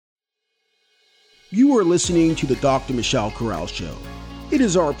You are listening to the Dr. Michelle Corral Show. It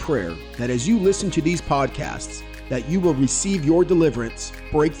is our prayer that as you listen to these podcasts, that you will receive your deliverance,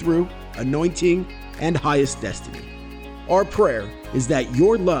 breakthrough, anointing, and highest destiny. Our prayer is that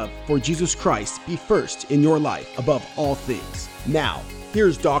your love for Jesus Christ be first in your life above all things. Now,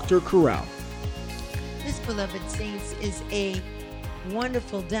 here's Dr. Corral. This, beloved saints, is a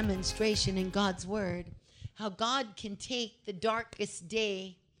wonderful demonstration in God's Word, how God can take the darkest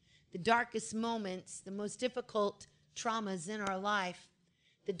day, the darkest moments, the most difficult traumas in our life,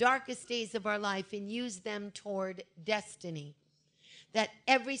 the darkest days of our life, and use them toward destiny. That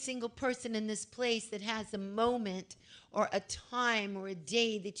every single person in this place that has a moment or a time or a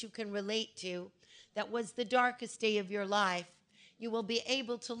day that you can relate to that was the darkest day of your life, you will be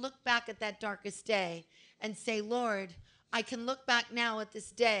able to look back at that darkest day and say, Lord, I can look back now at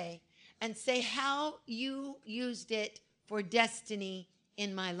this day and say how you used it for destiny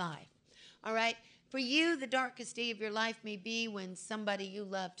in my life. All right? For you, the darkest day of your life may be when somebody you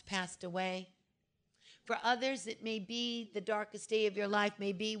loved passed away. For others, it may be the darkest day of your life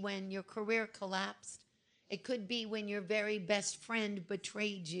may be when your career collapsed. It could be when your very best friend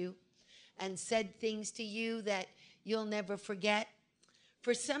betrayed you and said things to you that you'll never forget.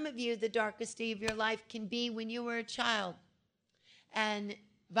 For some of you, the darkest day of your life can be when you were a child and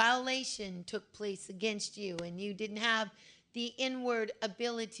violation took place against you and you didn't have the inward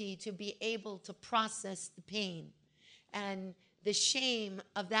ability to be able to process the pain. And the shame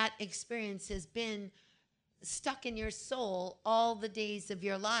of that experience has been stuck in your soul all the days of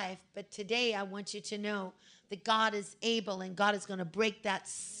your life. But today I want you to know that God is able and God is going to break that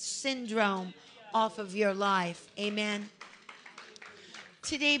syndrome off of your life. Amen.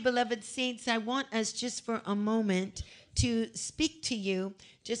 Today, beloved saints, I want us just for a moment to speak to you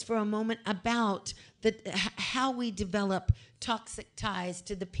just for a moment about how we develop toxic ties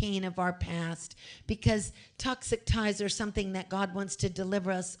to the pain of our past, because toxic ties are something that God wants to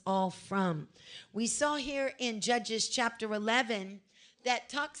deliver us all from. We saw here in Judges chapter 11 that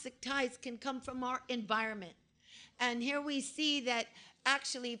toxic ties can come from our environment. And here we see that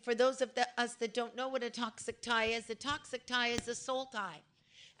actually, for those of us that don't know what a toxic tie is a soul tie.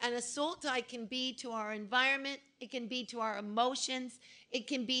 And a soul tie can be to our environment, it can be to our emotions, it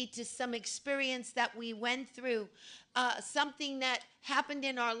can be to some experience that we went through, something that happened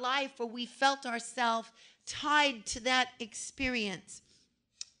in our life where we felt ourselves tied to that experience.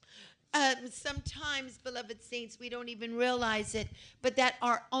 Sometimes, beloved saints, we don't even realize it, but that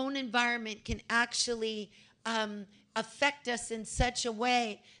our own environment can actually affect us in such a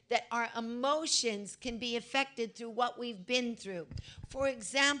way that our emotions can be affected through what we've been through. For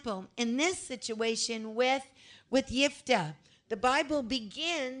example, in this situation with Yifta, the Bible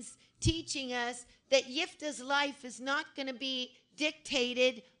begins teaching us that Yifta's life is not going to be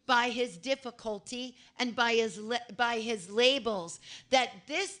dictated by his difficulty and by his labels. That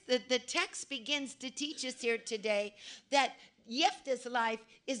the text begins to teach us here today that Yifta's life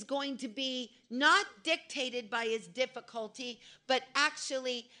is going to be not dictated by his difficulty, but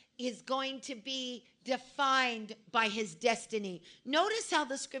actually is going to be defined by his destiny. Notice how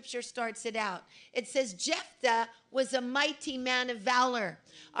the scripture starts it out. It says Jephthah was a mighty man of valor.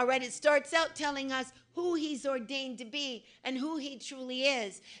 All right, it starts out telling us who he's ordained to be and who he truly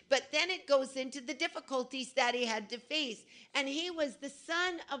is. But then it goes into the difficulties that he had to face. And he was the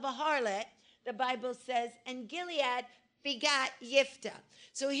son of a harlot, the Bible says, and Gilead begat Yifta.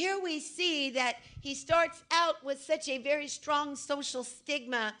 So here we see that he starts out with such a very strong social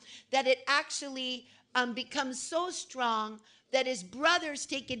stigma that it actually becomes so strong that his brothers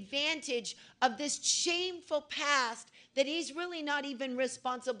take advantage of this shameful past that he's really not even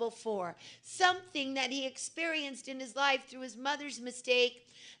responsible for. Something that he experienced in his life through his mother's mistake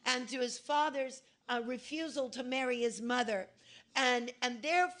and through his father's refusal to marry his mother. And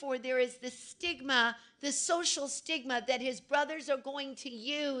therefore there is this stigma, the social stigma that his brothers are going to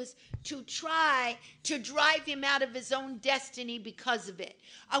use to try to drive him out of his own destiny because of it.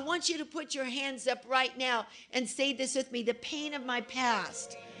 I want you to put your hands up right now and say this with me. The pain of my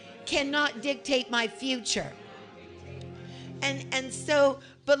past cannot dictate my future. And so,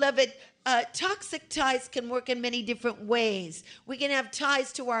 beloved, toxic ties can work in many different ways. We can have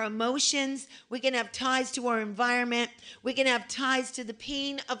ties to our emotions. We can have ties to our environment. We can have ties to the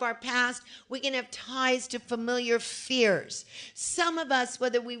pain of our past. We can have ties to familiar fears. Some of us,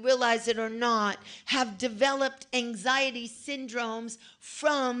 whether we realize it or not, have developed anxiety syndromes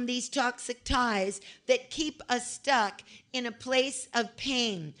from these toxic ties that keep us stuck in a place of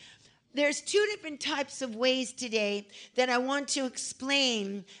pain. There's two different types of ways today that I want to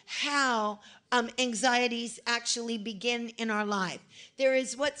explain how anxieties actually begin in our life. There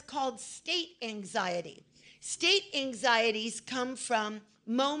is what's called state anxiety. State anxieties come from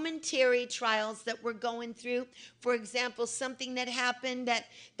momentary trials that we're going through. For example, something that happened that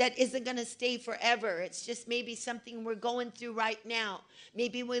isn't going to stay forever. It's just maybe something we're going through right now.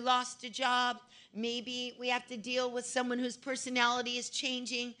 Maybe we lost a job. Maybe we have to deal with someone whose personality is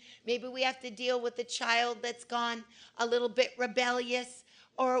changing. Maybe we have to deal with a child that's gone a little bit rebellious.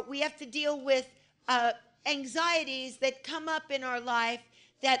 Or we have to deal with anxieties that come up in our life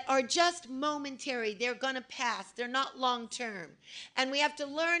that are just momentary. They're going to pass. They're not long term. And we have to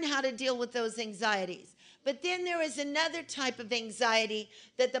learn how to deal with those anxieties. But then there is another type of anxiety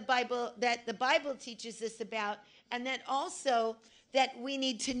that the Bible teaches us about, and that also that we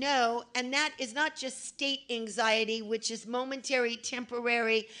need to know, and that is not just state anxiety, which is momentary,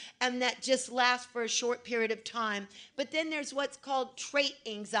 temporary, and that just lasts for a short period of time. But then there's what's called trait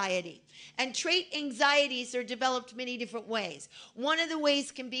anxiety. And trait anxieties are developed many different ways. One of the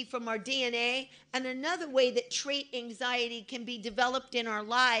ways can be from our DNA, and another way that trait anxiety can be developed in our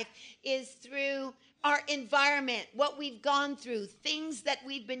life is through our environment, what we've gone through, things that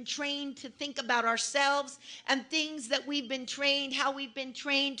we've been trained to think about ourselves, and things that we've been trained, how we've been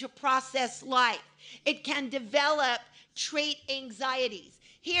trained to process life. It can develop trait anxieties.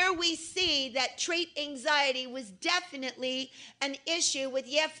 Here we see that trait anxiety was definitely an issue with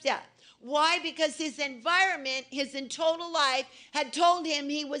Jephthah. Why? Because his environment, his in total life, had told him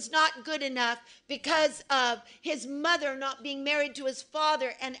he was not good enough because of his mother not being married to his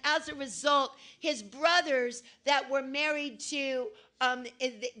father. And as a result, his brothers that were married to,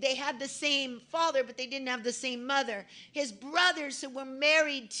 they had the same father, but they didn't have the same mother. His brothers who were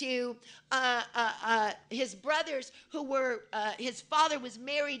married to, his father was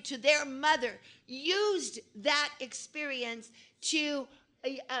married to their mother, used that experience to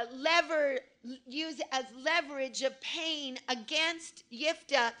use as leverage of pain against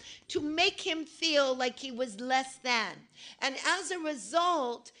Jephthah to make him feel like he was less than. And as a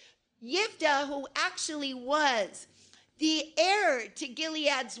result, Jephthah, who actually was the heir to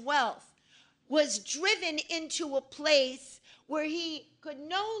Gilead's wealth, was driven into a place where he could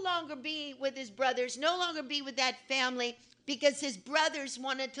no longer be with his brothers, no longer be with that family, because his brothers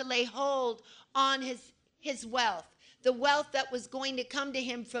wanted to lay hold on his wealth. The wealth that was going to come to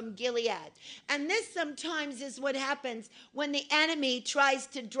him from Gilead. And this sometimes is what happens when the enemy tries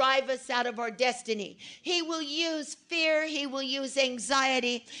to drive us out of our destiny. He will use fear. He will use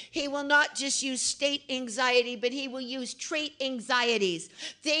anxiety. He will not just use state anxiety, but he will use trait anxieties.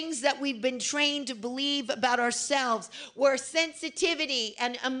 Things that we've been trained to believe about ourselves, where sensitivity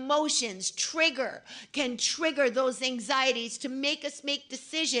and emotions can trigger those anxieties to make us make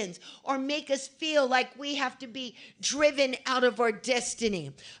decisions or make us feel like we have to be driven out of our destiny.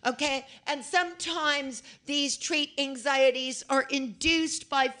 Okay? And sometimes these trait anxieties are induced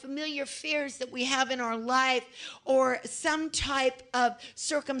by familiar fears that we have in our life, or some type of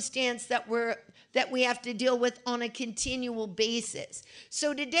circumstance that we have to deal with on a continual basis.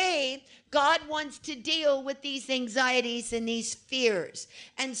 So today, God wants to deal with these anxieties and these fears.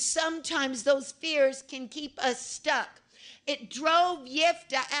 And sometimes those fears can keep us stuck. It drove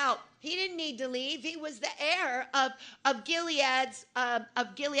Jephthah out. He didn't need to leave. He was the heir of Gilead's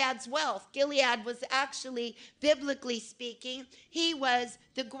wealth. Gilead was actually, biblically speaking, he was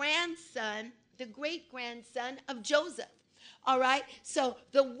the great-grandson of Joseph. All right? So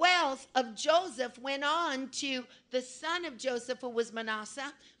the wealth of Joseph went on to the son of Joseph, who was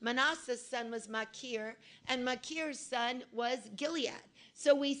Manasseh. Manasseh's son was Machir, and Machir's son was Gilead.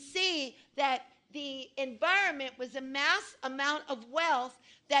 So we see that the environment was a mass amount of wealth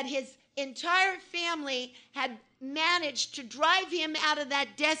that his entire family had managed to drive him out of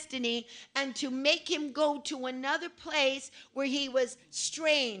that destiny and to make him go to another place where he was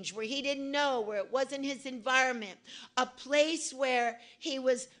strange, where he didn't know, where it wasn't his environment, a place where he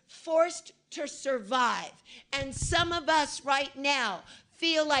was forced to survive. And some of us right now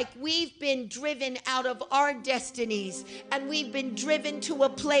feel like we've been driven out of our destinies, and we've been driven to a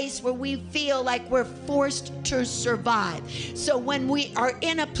place where we feel like we're forced to survive. So when we are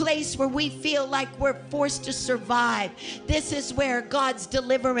in a place where we feel like we're forced to survive, this is where God's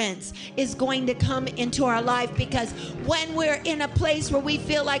deliverance is going to come into our life, because when we're in a place where we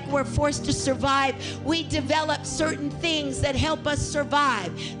feel like we're forced to survive, we develop certain things that help us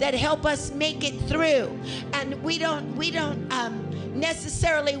survive, that help us make it through. And we don't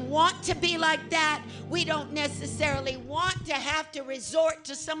necessarily want to be like that. We don't necessarily want to have to resort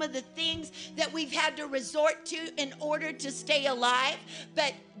to some of the things that we've had to resort to in order to stay alive.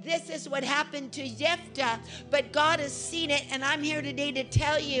 But this is what happened to Jephthah. But God has seen it, and I'm here today to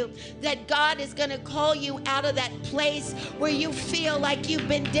tell you that God is going to call you out of that place where you feel like you've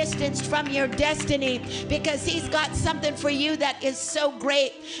been distanced from your destiny, because He's got something for you that is so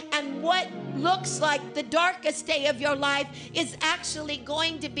great. And what looks like the darkest day of your life is actually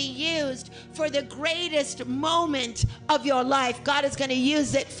going to be used for the greatest moment of your life. God is going to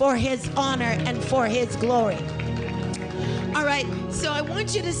use it for His honor and for His glory. All right, so I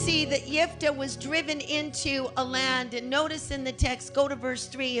want you to see that Jephthah was driven into a land, and notice in the text, go to verse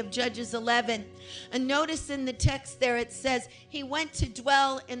 3 of Judges 11, and notice in the text there it says, he went to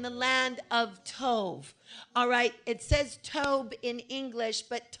dwell in the land of Tov. All right, it says Tob in English,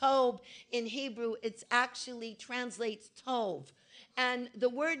 but Tob in Hebrew, it actually translates Tov. And the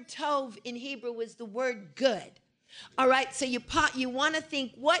word Tov in Hebrew is the word good. All right, so you want to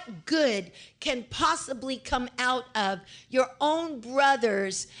think, what good can possibly come out of your own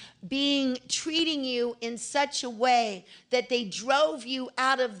brothers treating you in such a way that they drove you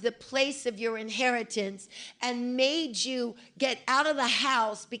out of the place of your inheritance and made you get out of the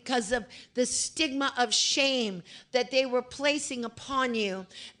house because of the stigma of shame that they were placing upon you,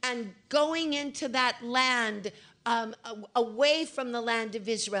 and going into that land, away from the land of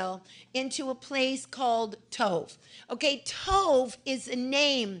Israel, into a place called Tov. Okay, Tov is a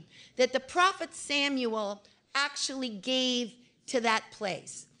name that the prophet Samuel actually gave to that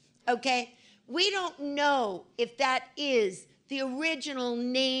place. Okay, we don't know if that is the original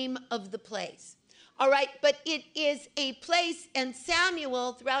name of the place. All right, but it is a place, and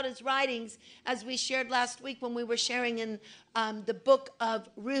Samuel, throughout his writings, as we shared last week when we were sharing in the book of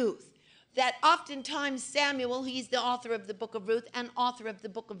Ruth, that oftentimes Samuel, he's the author of the book of Ruth and author of the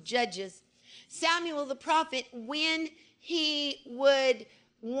book of Judges, Samuel the prophet, when he would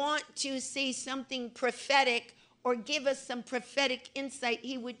want to say something prophetic or give us some prophetic insight,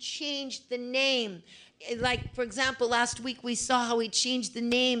 he would change the name. Like, for example, last week we saw how he changed the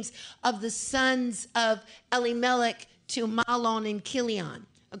names of the sons of Elimelech to Mahlon and Chilion.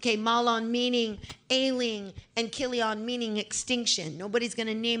 Okay, Mahlon meaning ailing and Chilion meaning extinction. Nobody's going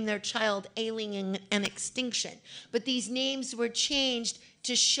to name their child ailing and extinction. But these names were changed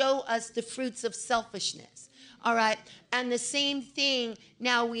to show us the fruits of selfishness. All right, and the same thing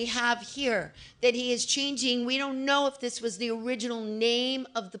now we have here, that he is changing. We don't know if this was the original name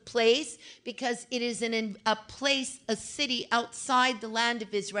of the place, because it is in a place, a city outside the land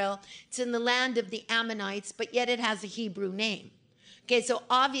of Israel. It's in the land of the Ammonites, but yet it has a Hebrew name. Okay, so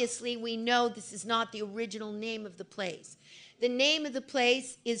obviously we know this is not the original name of the place. The name of the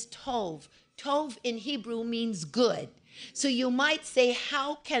place is Tov. Tov in Hebrew means good. So you might say,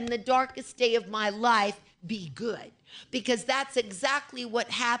 how can the darkest day of my life be good? Because that's exactly what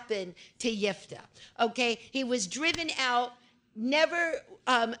happened to Jephthah. Okay, he was driven out, never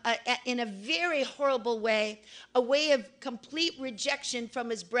in a very horrible way, a way of complete rejection from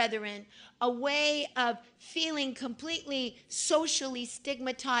his brethren, a way of feeling completely socially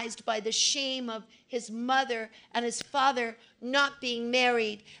stigmatized by the shame of his mother and his father not being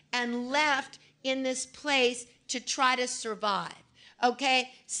married, and left in this place to try to survive.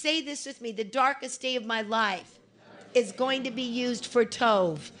 Okay, say this with me: the darkest day of my life is going to be used for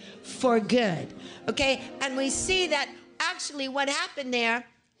Tov, for good. Okay, and we see that actually what happened there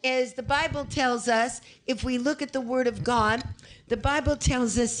is, the Bible tells us, if we look at the Word of God, the Bible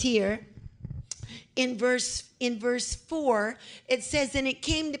tells us here in verse 4, it says, and it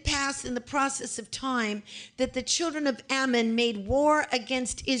came to pass in the process of time that the children of Ammon made war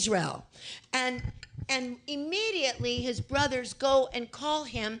against Israel, and immediately his brothers go and call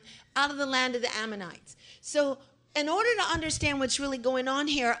him out of the land of the Ammonites. So in order to understand what's really going on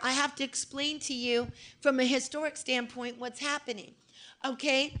here, I have to explain to you from a historic standpoint what's happening.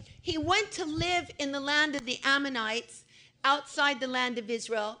 Okay, he went to live in the land of the Ammonites, outside the land of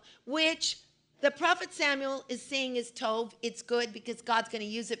Israel, which the prophet Samuel is saying is Tov. It's good, because God's going to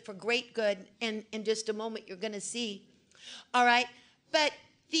use it for great good, and in just a moment you're going to see. All right, but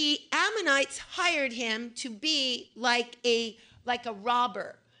the Ammonites hired him to be like a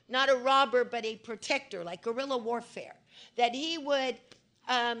robber, not a robber, but a protector, like guerrilla warfare. That he would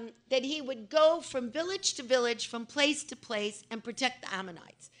go from village to village, from place to place, and protect the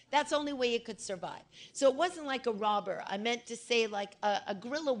Ammonites. That's the only way you could survive. So it wasn't like a robber. I meant to say like a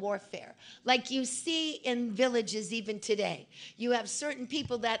guerrilla warfare, like you see in villages even today. You have certain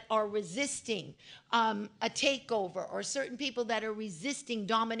people that are resisting a takeover, or certain people that are resisting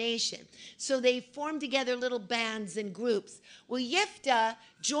domination. So they form together little bands and groups. Well, Jephthah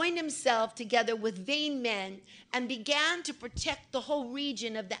joined himself together with vain men and began to protect the whole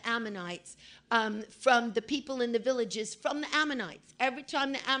region of the Ammonites from the people in the villages, from the Ammonites. Every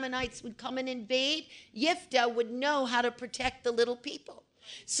time the Ammonites would come and invade, Jephthah would know how to protect the little people.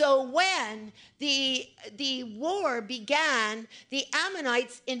 So when the war began, the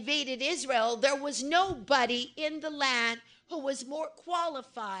Ammonites invaded Israel. There was nobody in the land who was more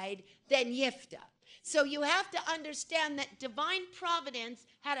qualified than Jephthah. So you have to understand that divine providence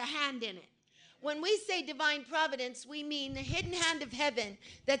had a hand in it. When we say divine providence, we mean the hidden hand of heaven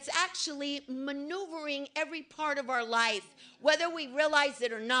that's actually maneuvering every part of our life, whether we realize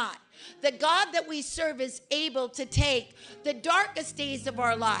it or not. The God that we serve is able to take the darkest days of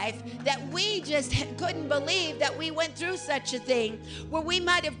our life that we just couldn't believe that we went through such a thing, where we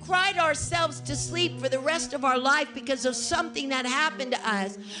might have cried ourselves to sleep for the rest of our life because of something that happened to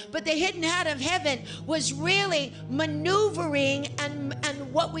us. But the hidden hand of heaven was really maneuvering and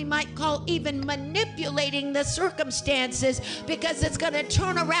what we might call even manipulating the circumstances, because it's going to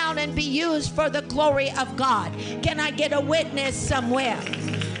turn around and be used for the glory of God. Can I get a witness somewhere?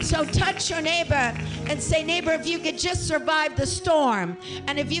 So touch your neighbor and say, neighbor, if you could just survive the storm,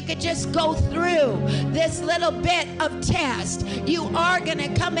 and if you could just go through this little bit of test, you are going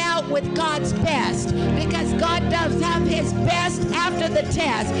to come out with God's best, because God does have his best after the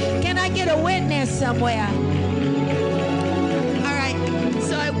test. Can I get a witness somewhere?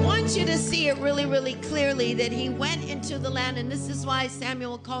 So I want you to see it really, really clearly that he went into the land, and this is why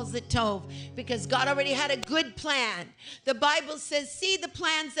Samuel calls it Tov, because God already had a good plan. The Bible says, see the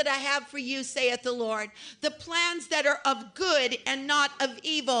plans that I have for you, saith the Lord, the plans that are of good and not of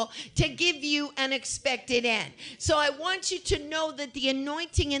evil, to give you an expected end. So I want you to know that the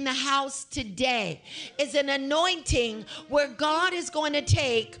anointing in the house today is an anointing where God is going to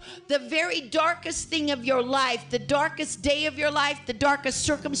take the very darkest thing of your life, the darkest day of your life, the darkest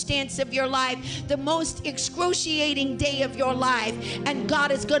circumstance of your life, the most excruciating day of your life, and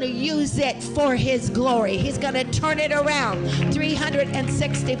God is going to use it for his glory. He's going to turn it around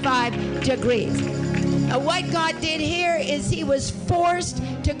 365 degrees. What God did here is he was forced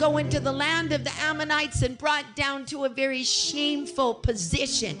to go into the land of the Ammonites and brought down to a very shameful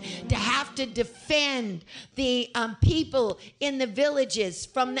position to have to defend the people in the villages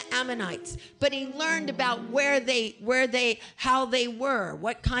from the Ammonites. But he learned about how they were,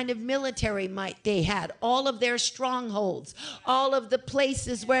 what kind of military might they had, all of their strongholds, all of the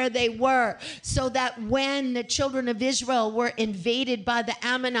places where they were, so that when the children of Israel were invaded by the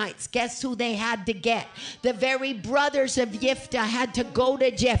Ammonites, guess who they had to get? The very brothers of Jephthah had to go to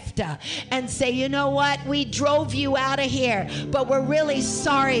Jephthah and say, you know what, we drove you out of here, but we're really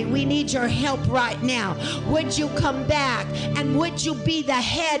sorry. We need your help right now. Would you come back, and would you be the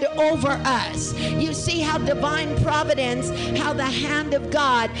head over us? You see how divine providence, how the hand of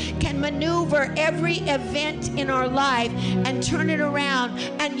God can maneuver every event in our life and turn it around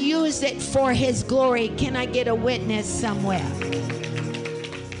and use it for his glory. Can I get a witness somewhere?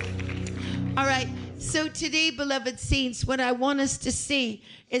 All right. So today, beloved saints, what I want us to see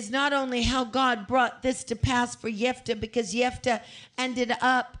is not only how God brought this to pass for Jephthah, because Jephthah ended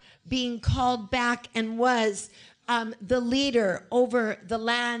up being called back and was the leader over the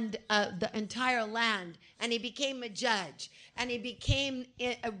land, the entire land, and he became a judge. And he became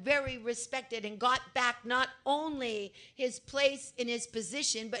very respected and got back not only his place in his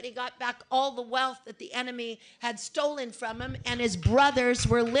position, but he got back all the wealth that the enemy had stolen from him, and his brothers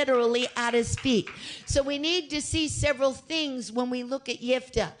were literally at his feet. So we need to see several things when we look at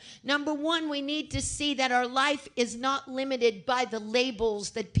Jephthah. Number one, we need to see that our life is not limited by the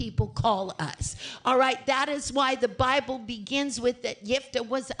labels that people call us. All right, that is why the Bible begins with that Jephthah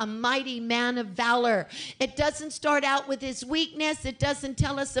was a mighty man of valor. It doesn't start out with his weakness. It doesn't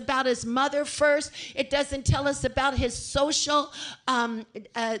tell us about his mother first. It doesn't tell us about his social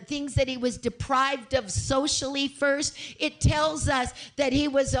things that he was deprived of socially first. It tells us that he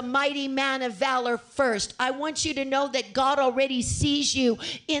was a mighty man of valor first. I want you to know that God already sees you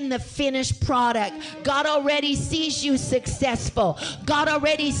in the finished product. God already sees you successful. God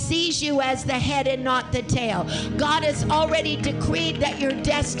already sees you as the head and not the tail. God has already decreed that your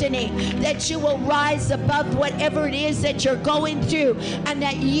destiny, that you will rise above above whatever it is that you're going through, and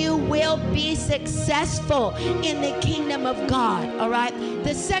that you will be successful in the kingdom of God, all right?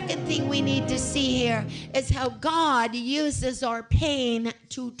 The second thing we need to see here is how God uses our pain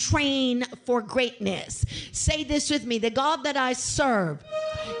to train for greatness. Say this with me. The God that I serve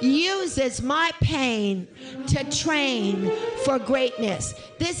uses my pain to train for greatness.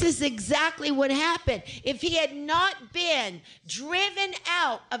 This is exactly what happened. If he had not been driven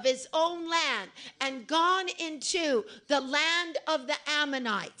out of his own land and gone into the land of the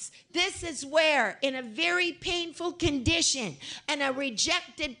Ammonites, this is where, in a very painful condition and a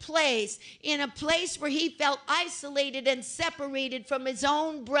rejected place, in a place where he felt isolated and separated from his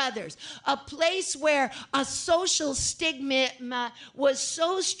own brothers, a place where a social stigma was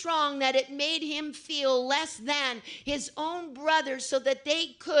so strong that it made him feel less than his own brothers, so that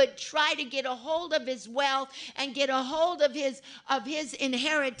they could try to get a hold of his wealth and get a hold of his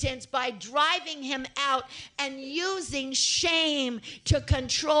inheritance by driving him out and using shame to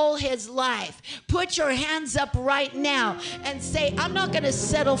control his life. Put your hands up right now and say, I'm not going to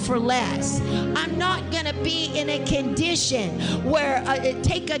settle for less. I'm not going to be in a condition where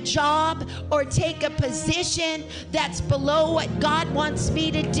take a job or take a position that's below what God wants me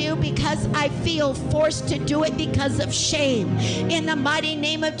to do because I feel forced to do it because of shame. In the mighty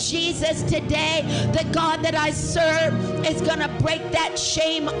name of Jesus today, the God that I serve is going to break that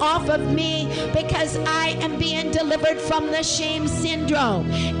shame off of me, because I am being delivered from the shame syndrome.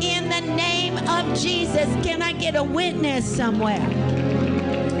 In the name of Jesus, can I get a witness somewhere?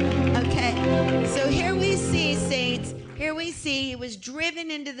 Okay, so here we see, saints, here we see he was driven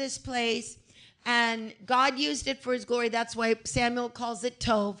into this place, and God used it for his glory. That's why Samuel calls it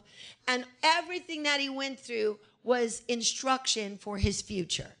Tov. And everything that he went through was instruction for his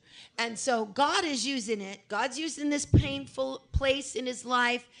future. And so God is using it. God's using this painful place in his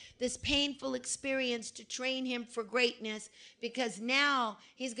life, this painful experience, to train him for greatness, because now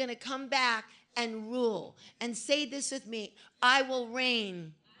he's going to come back and rule. And say this with me: I will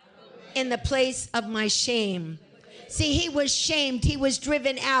reign in the place of my shame. See, he was shamed. He was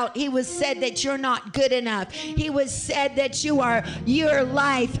driven out. He was said that you're not good enough. He was said that your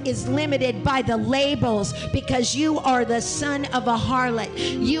life is limited by the labels because you are the son of a harlot.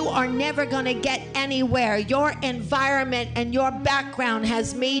 You are never going to get anywhere. Your environment and your background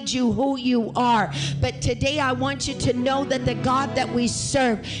has made you who you are. But today I want you to know that the God that we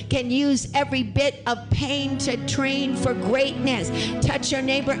serve can use every bit of pain to train for greatness. Touch your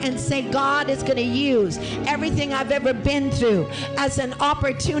neighbor and say, God is going to use everything I've ever been through as an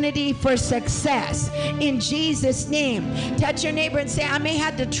opportunity for success in Jesus' name. Touch your neighbor and say, I may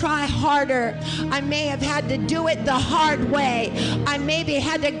have to try harder. I may have had to do it the hard way. I maybe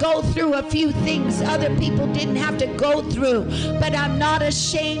had to go through a few things other people didn't have to go through, but I'm not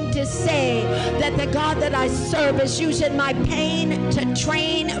ashamed to say that the God that I serve is using my pain to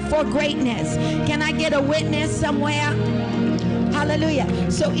train for greatness. Can I get a witness somewhere? Hallelujah.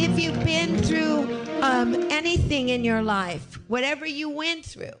 So if you've been through anything in your life, whatever you went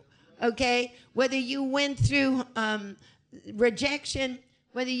through, okay, whether you went through rejection,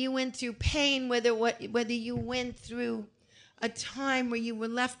 whether you went through pain, whether you went through a time where you were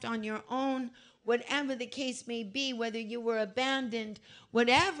left on your own, whatever the case may be, whether you were abandoned,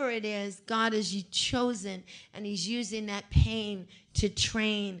 whatever it is, God has chosen, and he's using that pain to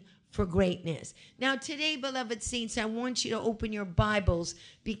train for greatness. Now today, beloved saints, I want you to open your Bibles,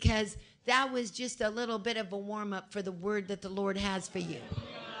 because that was just a little bit of a warm-up for the word that the Lord has for you.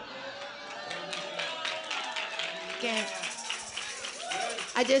 Okay.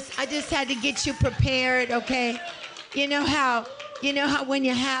 I just had to get you prepared, okay? You know how when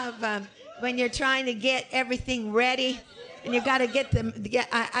you have when you're trying to get everything ready, and you got to get them.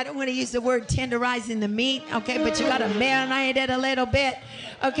 I don't want to use the word tenderizing the meat, okay? But you got to marinate it a little bit.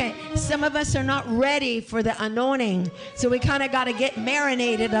 Okay, some of us are not ready for the anointing, so we kind of got to get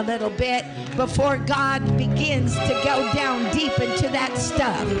marinated a little bit before God begins to go down deep into that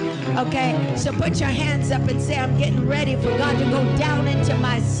stuff. Okay, so put your hands up and say, I'm getting ready for God to go down into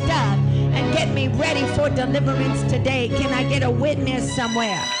my stuff and get me ready for deliverance today. Can I get a witness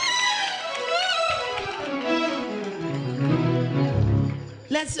somewhere?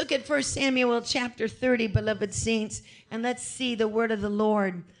 Let's look at 1 Samuel chapter 30, beloved saints, and let's see the word of the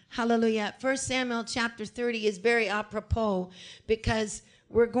Lord. Hallelujah. 1 Samuel chapter 30 is very apropos, because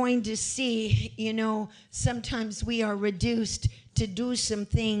we're going to see, sometimes we are reduced to do some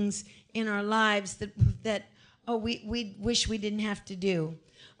things in our lives that we wish we didn't have to do.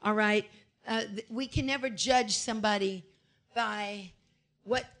 All right? We can never judge somebody by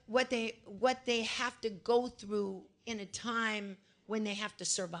what they have to go through in a time when they have to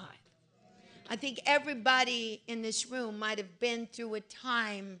survive. I think everybody in this room might have been through a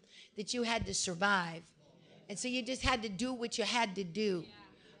time that you had to survive. And so you just had to do what you had to do.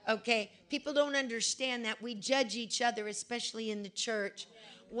 Okay? People don't understand that we judge each other, especially in the church.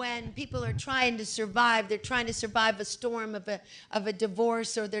 When people are trying to survive, they're trying to survive a storm of a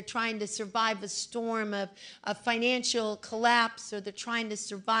divorce, or they're trying to survive a storm of a financial collapse, or they're trying to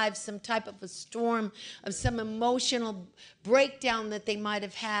survive some type of a storm of some emotional breakdown that they might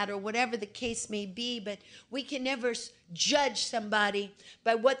have had, or whatever the case may be. But we can never judge somebody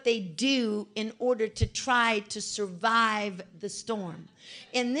by what they do in order to try to survive the storm.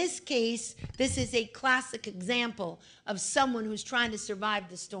 In this case, this is a classic example of someone who's trying to survive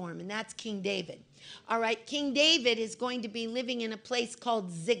the storm, and that's King David. All right, King David is going to be living in a place called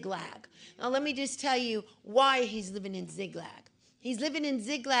Ziklag. Now, let me just tell you why he's living in Ziklag. He's living in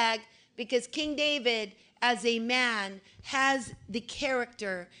Ziklag because King David, as a man, has the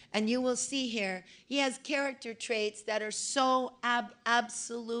character, and you will see here, he has character traits that are so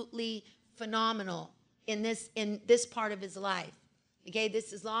absolutely phenomenal in this part of his life. Okay,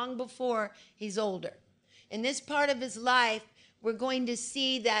 this is long before he's older. In this part of his life, we're going to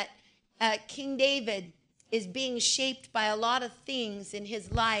see that King David is being shaped by a lot of things in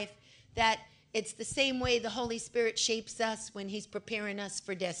his life, that it's the same way the Holy Spirit shapes us when he's preparing us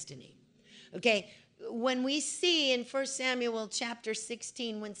for destiny. Okay, when we see in 1 Samuel chapter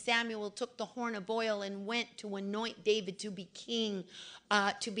 16, when Samuel took the horn of oil and went to anoint David to be king,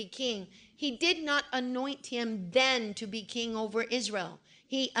 he did not anoint him then to be king over Israel.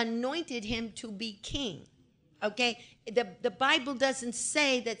 He anointed him to be king. Okay, the Bible doesn't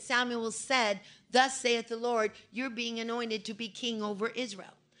say that Samuel said, "Thus saith the Lord, you're being anointed to be king over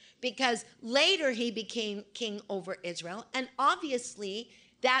Israel," because later he became king over Israel, and obviously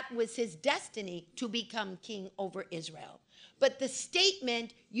that was his destiny, to become king over Israel. But the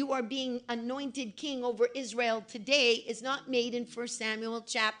statement, "you are being anointed king over Israel today," is not made in 1 Samuel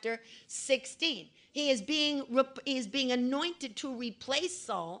chapter 16. He is being anointed to replace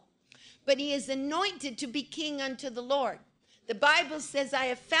Saul, but he is anointed to be king unto the Lord. The Bible says, "I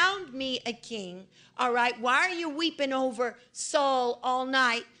have found me a king." All right, why are you weeping over Saul all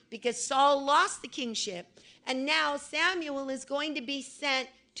night? Because Saul lost the kingship. And now Samuel is going to be sent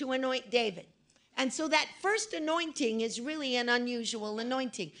to anoint David. And so that first anointing is really an unusual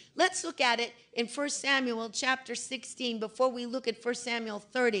anointing. Let's look at it in 1 Samuel chapter 16 before we look at 1 Samuel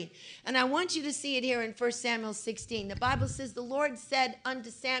 30. And I want you to see it here in 1 Samuel 16. The Bible says, "The Lord said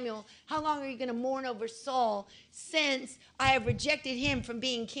unto Samuel, how long are you going to mourn over Saul, since I have rejected him from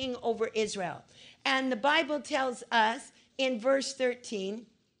being king over Israel?" And the Bible tells us in verse 13,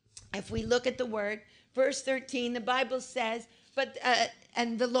 if we look at the word, verse 13, the Bible says,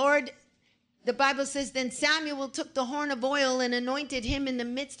 the Bible says, "Then Samuel took the horn of oil and anointed him in the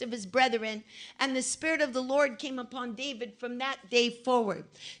midst of his brethren, and the Spirit of the Lord came upon David from that day forward."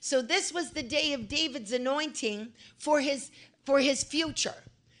 So this was the day of David's anointing for his future.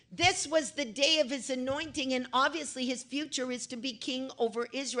 This was the day of his anointing, and obviously his future is to be king over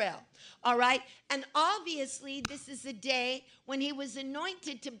Israel. All right? And obviously this is a day when he was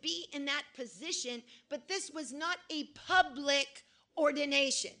anointed to be in that position, but this was not a public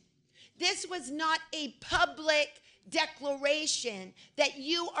ordination. This was not a public declaration that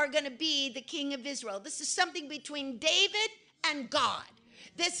you are going to be the king of Israel. This is something between David and God.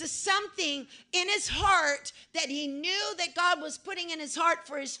 This is something in his heart that he knew that God was putting in his heart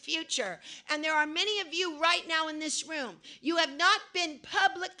for his future. And there are many of you right now in this room. You have not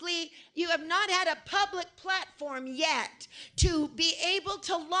had a public platform yet to be able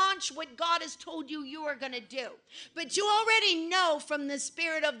to launch what God has told you you are going to do. But you already know from the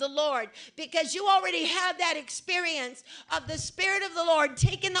Spirit of the Lord, because you already have that experience of the Spirit of the Lord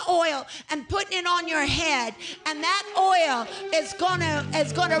taking the oil and putting it on your head. And that oil is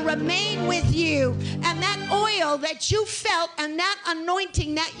going to remain with you. And that oil that you felt and that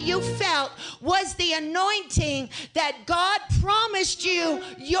anointing that you felt was the anointing that God promised you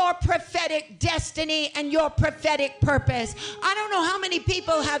your prophetic destiny and your prophetic purpose. I don't know how many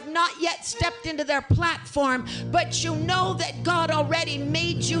people have not yet stepped into their platform, but you know that God already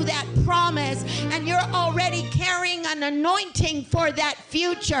made you that promise, and you're already carrying an anointing for that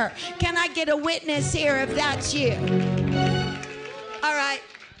future. Can I get a witness here if that's you? All right.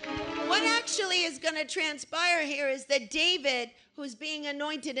 What actually is going to transpire here is that David, who's being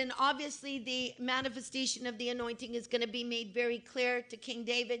anointed, and obviously the manifestation of the anointing is going to be made very clear to King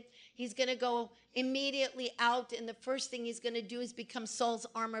David. He's going to go immediately out, and the first thing he's going to do is become Saul's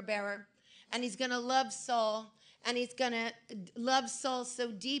armor bearer. And he's going to love Saul, and he's going to love Saul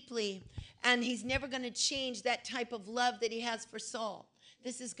so deeply, and he's never going to change that type of love that he has for Saul.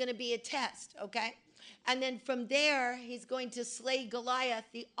 This is going to be a test, okay? And then from there, he's going to slay Goliath,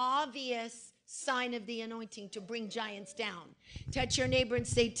 the obvious sign of the anointing to bring giants down. Touch your neighbor and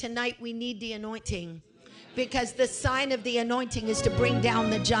say, tonight we need the anointing, because the sign of the anointing is to bring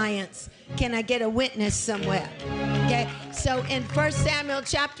down the giants. Can I get a witness somewhere? Okay, so in 1 Samuel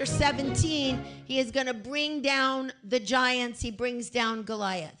chapter 17, he is going to bring down the giants. He brings down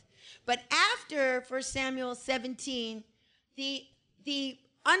Goliath. But after 1 Samuel 17, the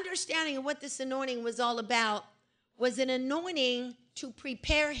understanding of what this anointing was all about was an anointing to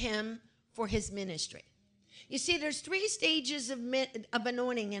prepare him for his ministry. You see, there's 3 stages of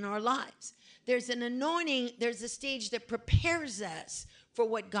anointing in our lives. There's an anointing, there's a stage that prepares us for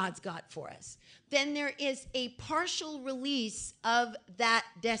what God's got for us. Then there is a partial release of that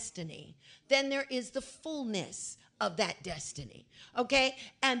destiny. Then there is the fullness of that destiny. Okay?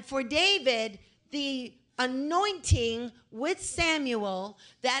 And for David, the anointing with Samuel,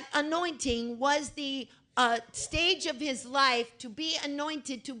 that anointing was the stage of his life to be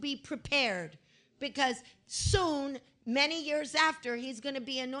anointed, to be prepared. Because soon, many years after, he's going to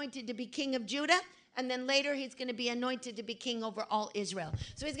be anointed to be king of Judah. And then later, he's going to be anointed to be king over all Israel.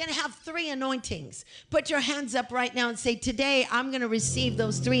 So he's going to have 3 anointings. Put your hands up right now and say, today, I'm going to receive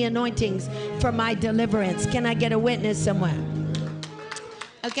those 3 anointings for my deliverance. Can I get a witness somewhere?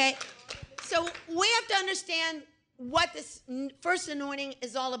 Okay? So we have to understand what this first anointing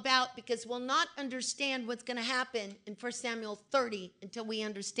is all about, because we'll not understand what's going to happen in 1 Samuel 30 until we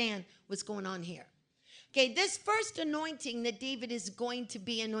understand what's going on here. Okay, this first anointing that David is going to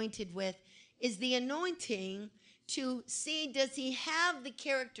be anointed with is the anointing to see, does he have the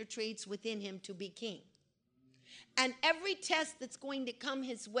character traits within him to be king? And every test that's going to come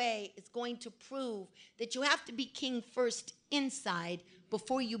his way is going to prove that you have to be king first inside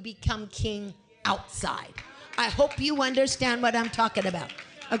before you become king outside. I hope you understand what I'm talking about.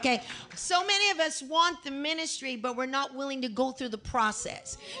 Okay, so many of us want the ministry, but we're not willing to go through the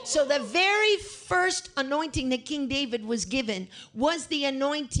process. So the very first anointing that King David was given was the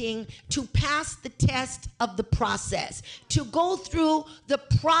anointing to pass the test of the process, to go through the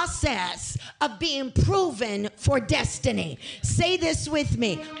process of being proven for destiny. Say this with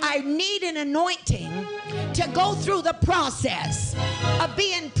me. I need an anointing to go through the process of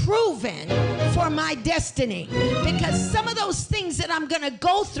being proven for my destiny, because some of those things that I'm going to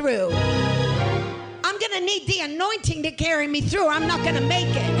go through, I'm going to need the anointing to carry me through. I'm not going to make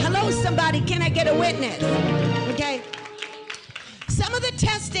it. Hello, somebody. Can I get a witness? Okay. Some of the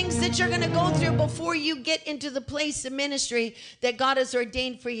testings that you're going to go through before you get into the place of ministry that God has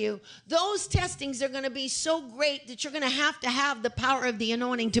ordained for you, those testings are going to be so great that you're going to have the power of the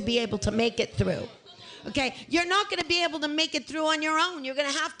anointing to be able to make it through. Okay, you're not going to be able to make it through on your own. You're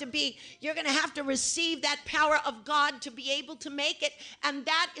going to have to receive that power of God to be able to make it. And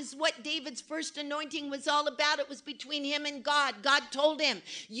that is what David's first anointing was all about. It was between him and God. God told him,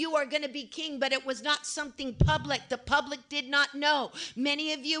 you are going to be king, but it was not something public. The public did not know.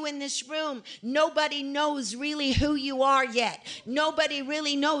 Many of you in this room, nobody knows really who you are yet. Nobody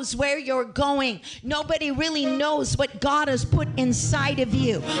really knows where you're going. Nobody really knows what God has put inside of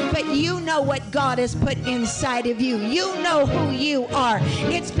you. But you know what God has put inside of you. You know who you are.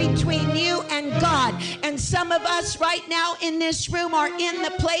 It's between you and God. And some of us right now in this room are in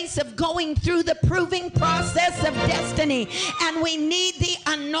the place of going through the proving process of destiny, and we need the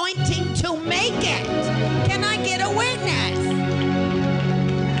anointing to make it. Can I get a witness?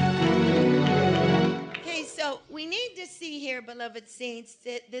 Okay, so we need to see here, beloved saints,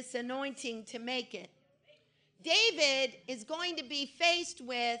 that this anointing to make it. David is going to be faced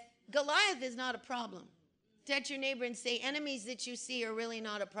with Goliath is not a problem. Touch your neighbor and say, enemies that you see are really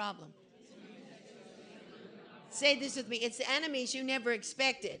not a problem. Say this with me. It's the enemies you never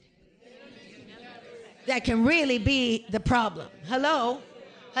expected that can really be the problem. Hello?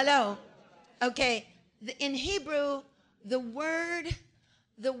 Hello? Okay. In Hebrew, the word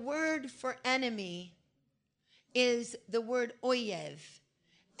for enemy is the word oyev.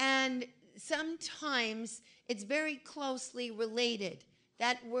 And sometimes it's very closely related.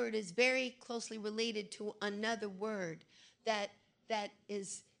 That word is very closely related to another word that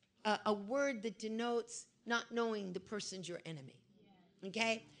is a word that denotes not knowing the person's your enemy.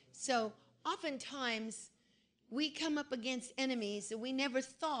 Okay? So oftentimes we come up against enemies that we never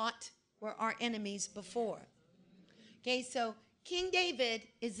thought were our enemies before. Okay, so King David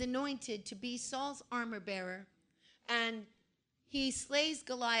is anointed to be Saul's armor bearer, and he slays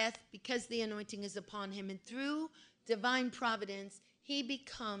Goliath because the anointing is upon him, and through divine providence, he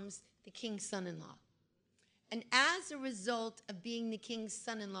becomes the king's son-in-law. And as a result of being the king's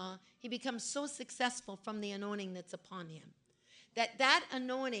son-in-law, he becomes so successful from the anointing that's upon him that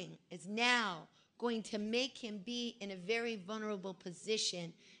anointing is now going to make him be in a very vulnerable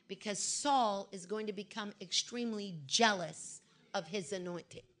position, because Saul is going to become extremely jealous of his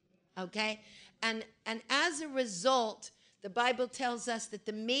anointing. Okay? And as a result, the Bible tells us that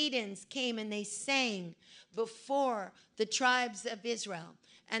the maidens came and they sang before the tribes of Israel.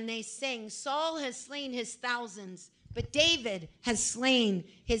 And they sang, Saul has slain his thousands, but David has slain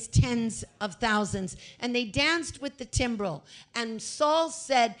his tens of thousands. And they danced with the timbrel. And Saul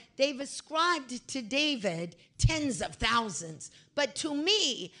said, they've ascribed to David tens of thousands, but to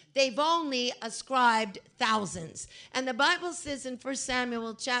me, they've only ascribed thousands. And the Bible says in 1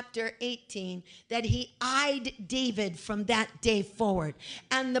 Samuel chapter 18 that he eyed David from that day forward.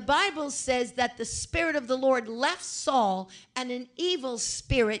 And the Bible says that the Spirit of the Lord left Saul and an evil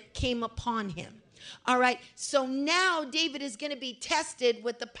spirit came upon him. All right, so now David is going to be tested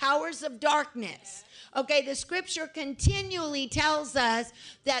with the powers of darkness. Okay, the scripture continually tells us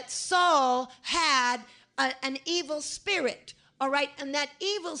that Saul had an evil spirit. All right, and that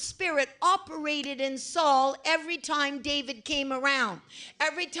evil spirit operated in Saul every time David came around.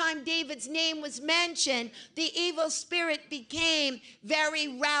 Every time David's name was mentioned, the evil spirit became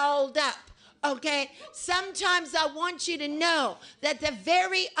very riled up. Okay, sometimes I want you to know that the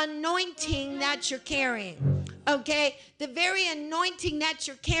very anointing that you're carrying, okay, the very anointing that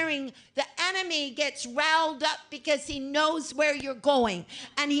you're carrying, the enemy gets riled up because he knows where you're going,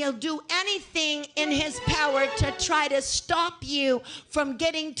 and he'll do anything in his power to try to stop you from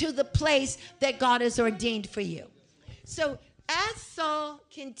getting to the place that God has ordained for you. So as Saul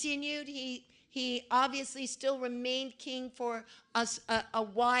continued, he obviously still remained king for a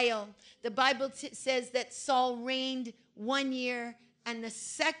while. The Bible says that Saul reigned 1 year, and the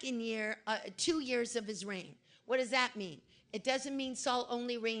second year, 2 years of his reign. What does that mean? It doesn't mean Saul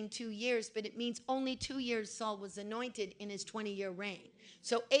only reigned 2 years, but it means only 2 years Saul was anointed in his 20-year reign.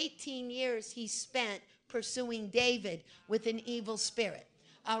 So 18 years he spent pursuing David with an evil spirit.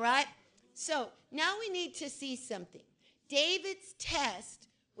 All right? So now we need to see something. David's test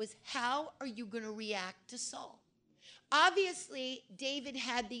was, how are you going to react to Saul? Obviously, David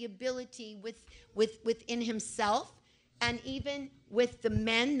had the ability within himself, and even with the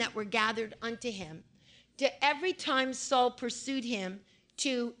men that were gathered unto him, to every time Saul pursued him,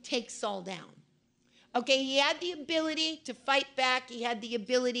 to take Saul down. Okay, he had the ability to fight back. He had the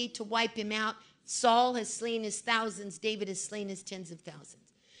ability to wipe him out. Saul has slain his thousands. David has slain his tens of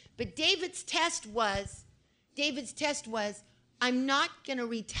thousands. But David's test was, I'm not going to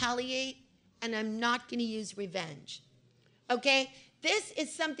retaliate, and I'm not going to use revenge. Okay? This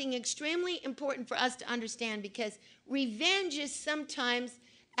is something extremely important for us to understand, because revenge is sometimes,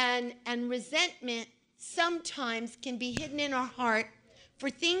 and resentment sometimes can be hidden in our heart for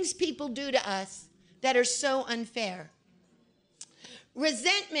things people do to us that are so unfair.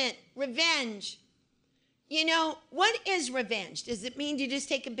 Resentment, revenge. You know, what is revenge? Does it mean you just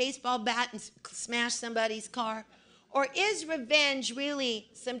take a baseball bat and smash somebody's car? Or is revenge really,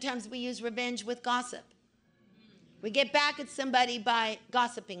 sometimes we use revenge with gossip. We get back at somebody by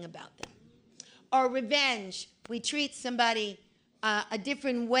gossiping about them. Or revenge, we treat somebody a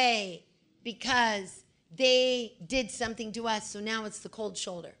different way because they did something to us, so now it's the cold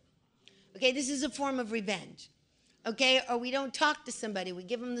shoulder. Okay, this is a form of revenge. Okay, or we don't talk to somebody. We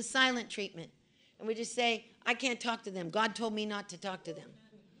give them the silent treatment. And we just say, I can't talk to them. God told me not to talk to them.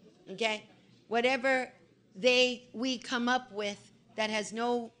 Okay? Whatever we come up with that has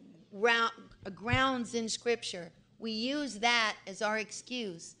no grounds in Scripture, we use that as our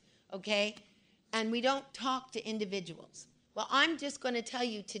excuse, okay? And we don't talk to individuals. Well, I'm just going to tell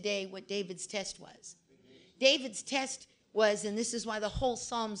you today what David's test was. David's test was, and this is why the whole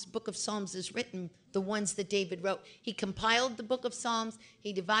book of Psalms is written, the ones that David wrote. He compiled the book of Psalms.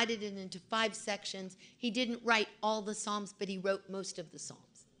 He divided it into 5 sections. He didn't write all the Psalms, but he wrote most of the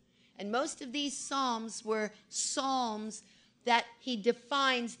Psalms. And most of these Psalms were Psalms that he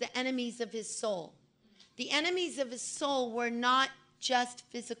defines the enemies of his soul. The enemies of his soul were not just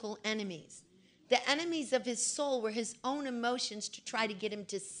physical enemies. The enemies of his soul were his own emotions to try to get him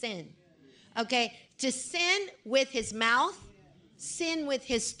to sin. Okay, to sin with his mouth, sin with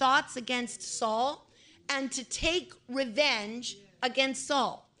his thoughts against Saul, and to take revenge against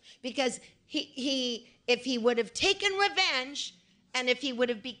Saul. Because if he would have taken revenge, and if he would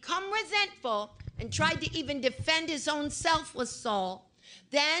have become resentful and tried to even defend his own self with Saul,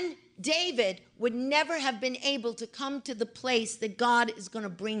 then David would never have been able to come to the place that God is going to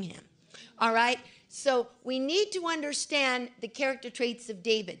bring him. All right? So we need to understand the character traits of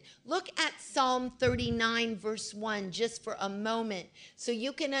David. Look at Psalm 39, verse 1, just for a moment, so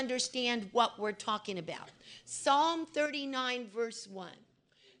you can understand what we're talking about. Psalm 39, verse 1.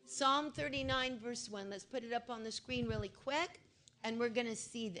 Psalm 39, verse 1. Let's put it up on the screen really quick, and we're going to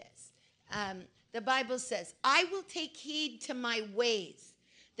see this. The Bible says, I will take heed to my ways,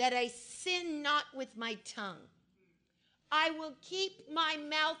 that I sin not with my tongue. I will keep my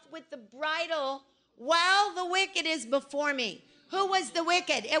mouth with the bridle while the wicked is before me. Who was the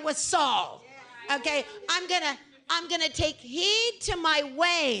wicked? It was Saul. Okay, I'm gonna take heed to my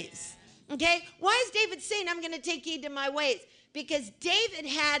ways. Okay, why is David saying I'm gonna take heed to my ways? Because David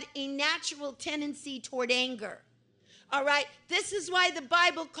had a natural tendency toward anger. All right, this is why the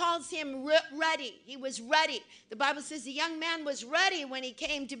Bible calls him ready. He was ready. The Bible says the young man was ready when he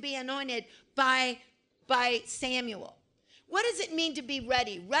came to be anointed by Samuel. What does it mean to be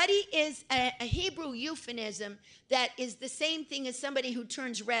ready? Ready is a Hebrew euphemism that is the same thing as somebody who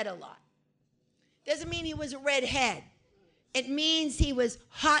turns red a lot. Doesn't mean he was a redhead. It means he was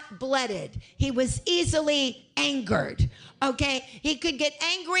hot-blooded. He was easily angered, okay? He could get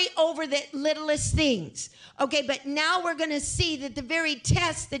angry over the littlest things, okay? But now we're going to see that the very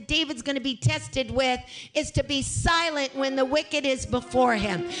test that David's going to be tested with is to be silent when the wicked is before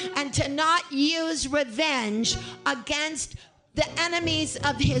him and to not use revenge against the enemies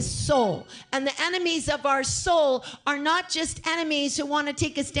of his soul. And the enemies of our soul are not just enemies who want to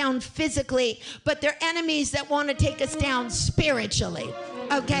take us down physically, but they're enemies that want to take us down spiritually.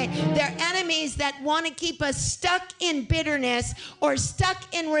 Okay, they're enemies that want to keep us stuck in bitterness or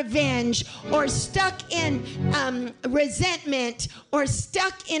stuck in revenge or stuck in resentment or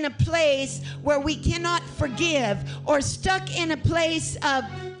stuck in a place where we cannot forgive or stuck in a place of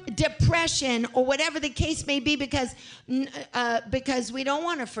depression or whatever the case may be because we don't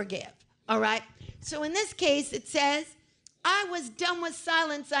want to forgive. All right. So in this case, it says, I was dumb with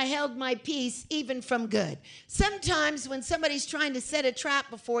silence. I held my peace even from good. Sometimes when somebody's trying to set a trap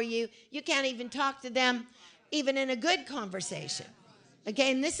before you, you can't even talk to them, even in a good conversation.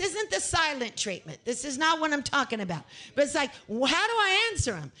 Okay, and this isn't the silent treatment. This is not what I'm talking about. But it's like, well, how do I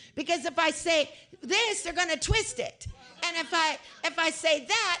answer them? Because if I say this, they're going to twist it. And if I say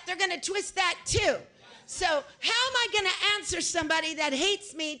that, they're going to twist that too. So how am I going to answer somebody that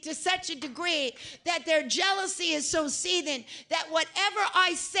hates me to such a degree that their jealousy is so seething that whatever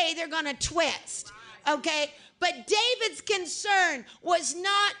I say, they're going to twist? Okay? But David's concern was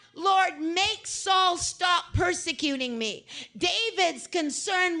not, Lord, make Saul stop persecuting me. David's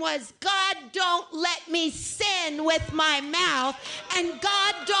concern was, God, don't let me sin with my mouth, and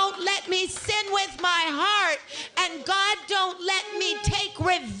God, don't let me sin with my heart, and God, don't let me take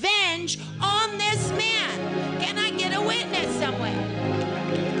revenge on this man. Can I get a witness somewhere?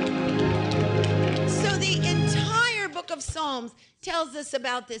 So the entire book of Psalms tells us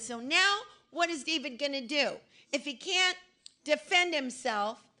about this. So now, what is David going to do? If he can't defend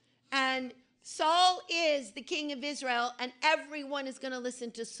himself, and Saul is the king of Israel, and everyone is going to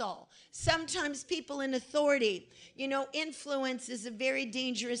listen to Saul. Sometimes people in authority, influence is a very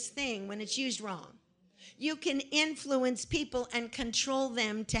dangerous thing when it's used wrong. You can influence people and control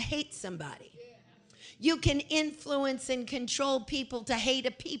them to hate somebody. You can influence and control people to hate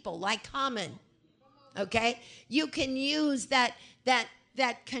a people, like Haman. Okay? You can use that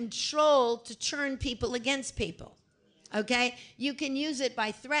control to turn people against people, okay? You can use it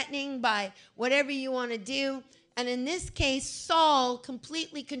by threatening, by whatever you want to do. And in this case, Saul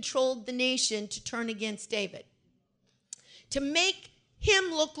completely controlled the nation to turn against David, to make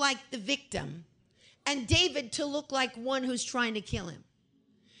him look like the victim and David to look like one who's trying to kill him.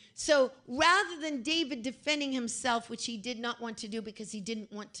 So rather than David defending himself, which he did not want to do because he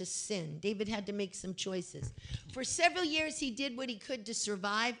didn't want to sin, David had to make some choices. For several years, he did what he could to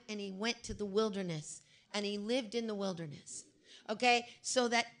survive, and he went to the wilderness, and he lived in the wilderness, okay? So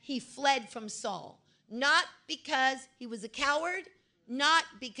that he fled from Saul, not because he was a coward, not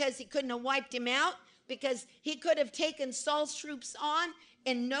because he couldn't have wiped him out, because he could have taken Saul's troops on.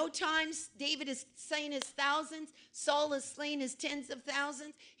 In no time, David has slain his thousands. Saul has slain his tens of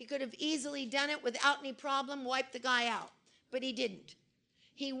thousands. He could have easily done it without any problem, wiped the guy out. But he didn't.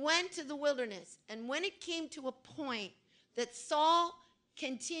 He went to the wilderness. And when it came to a point that Saul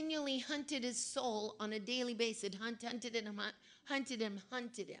continually hunted his soul on a daily basis, hunted him,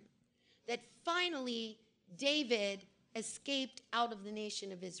 that finally David escaped out of the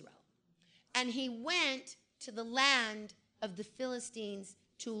nation of Israel. And he went to the land of the Philistines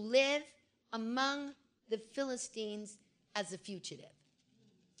to live among the Philistines as a fugitive.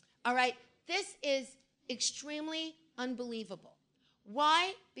 All right, this is extremely unbelievable.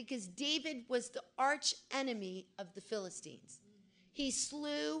 Why? Because David was the arch enemy of the Philistines. He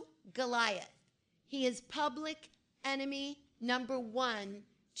slew Goliath. He is public enemy number one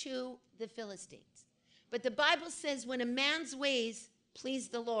to the Philistines. But the Bible says when a man's ways please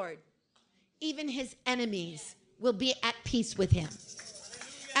the Lord, even his enemies will be at peace with him.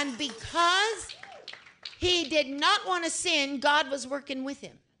 And because he did not want to sin, God was working with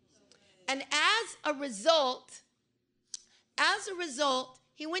him. And as a result,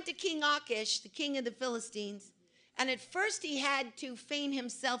 he went to King Achish, the king of the Philistines, and at first he had to feign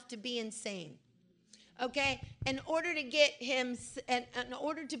himself to be insane. Okay? In order to get him, in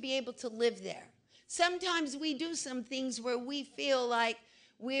order to be able to live there. Sometimes we do some things where we feel like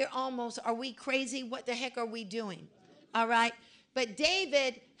are we crazy? What the heck are we doing? All right? But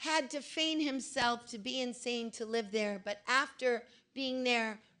David had to feign himself to be insane to live there. But after being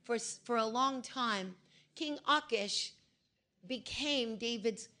there for a long time, King Achish became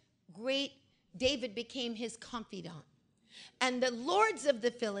David became his confidant. And the lords of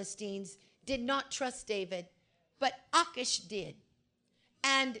the Philistines did not trust David, but Achish did.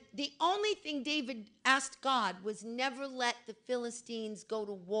 And the only thing David asked God was never let the Philistines go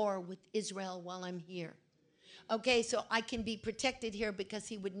to war with Israel while I'm here. Okay, so I can be protected here because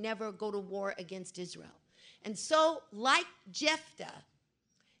he would never go to war against Israel. And so, like Jephthah,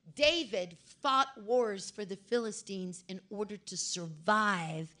 David fought wars for the Philistines in order to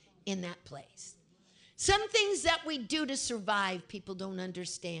survive in that place. Some things that we do to survive, people don't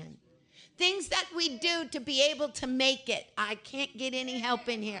understand. Things that we do to be able to make it. I can't get any help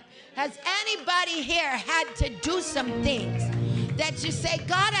in here. Has anybody here had to do some things that you say,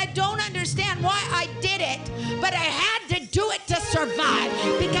 God, I don't understand why I did it, but I had to do it to survive.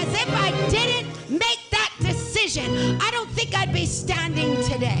 Because if I didn't make that decision, I don't think I'd be standing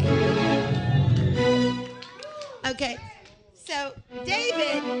today. Okay, so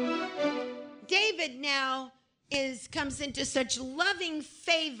David now comes into such loving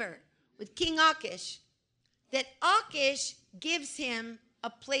favor with King Achish that Achish gives him a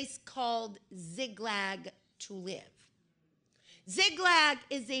place called Ziklag to live. Ziklag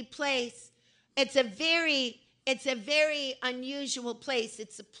is a place, it's a very unusual place.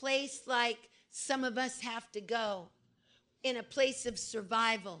 It's a place like some of us have to go, in a place of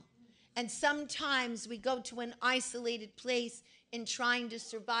survival. And sometimes we go to an isolated place in trying to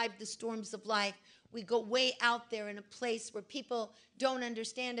survive the storms of life. We go way out there in a place where people don't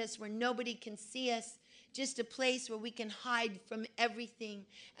understand us, where nobody can see us, just a place where we can hide from everything,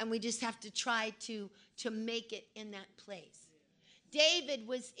 and we just have to try to make it in that place. David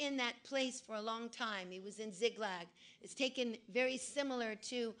was in that place for a long time. He was in Ziklag. It's taken very similar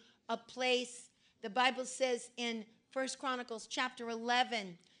to a place, the Bible says in 1 Chronicles chapter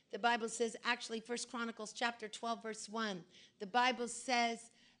 11, the Bible says, actually 1 Chronicles chapter 12, verse 1, the Bible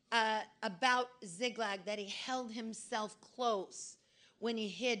says about Ziklag that he held himself close when he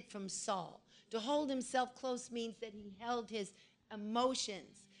hid from Saul. To hold himself close means that he held his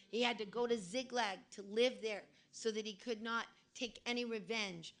emotions. He had to go to Ziklag to live there so that he could not take any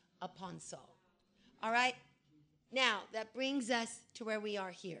revenge upon Saul. All right? Now, that brings us to where we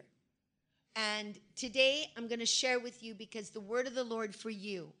are here. And today I'm going to share with you, because the word of the Lord for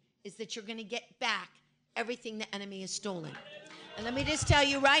you is that you're going to get back everything the enemy has stolen. And let me just tell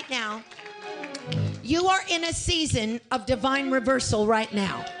you right now, you are in a season of divine reversal right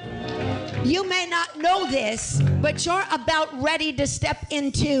now. You may not know this, but you're about ready to step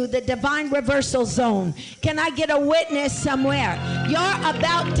into the divine reversal zone. Can I get a witness somewhere? You're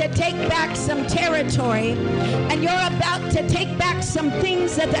about to take back some territory, and you're about to take back some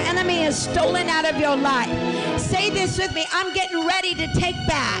things that the enemy has stolen out of your life. Say this with me. I'm getting ready to take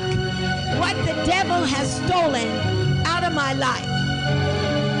back what the devil has stolen out of my life.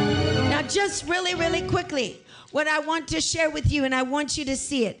 Now, just really, really quickly, what I want to share with you, and I want you to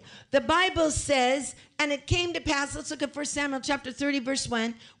see it. The Bible says, and it came to pass, let's look at 1 Samuel chapter 30, verse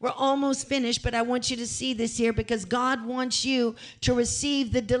 1. We're almost finished, but I want you to see this here, because God wants you to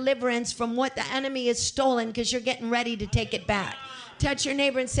receive the deliverance from what the enemy has stolen, because you're getting ready to take it back. Touch your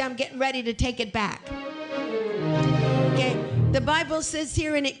neighbor and say, I'm getting ready to take it back. Okay, the Bible says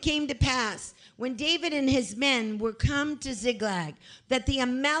here, and it came to pass, when David and his men were come to Ziklag, that the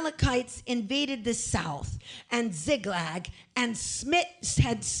Amalekites invaded the south and Ziklag, and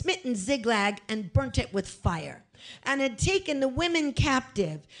had smitten Ziklag and burnt it with fire, and had taken the women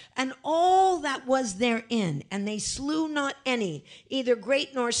captive and all that was therein, and they slew not any, either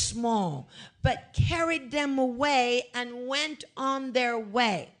great nor small, but carried them away and went on their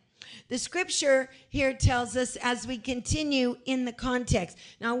way. The scripture here tells us as we continue in the context.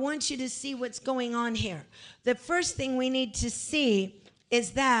 Now, I want you to see what's going on here. The first thing we need to see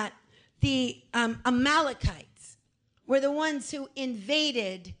is that the Amalekites were the ones who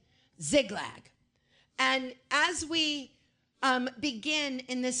invaded Ziklag. And as we begin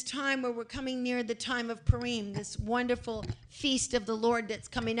in this time where we're coming near the time of Purim, this wonderful feast of the Lord that's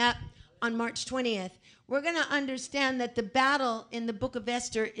coming up on March 20th, we're going to understand that the battle in the book of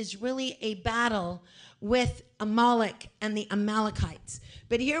Esther is really a battle with Amalek and the Amalekites.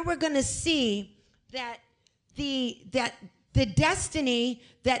 But here we're going to see that the destiny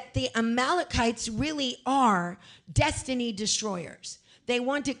that the Amalekites really are destiny destroyers. They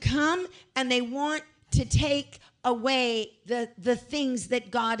want to come and they want to take away the things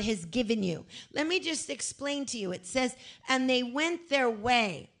that God has given you. Let me just explain to you. It says, and they went their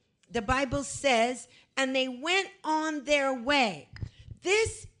way. The Bible says, and they went on their way.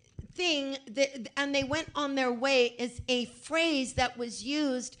 This thing, and they went on their way, is a phrase that was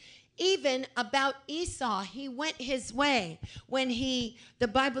used even about Esau. He went his way when the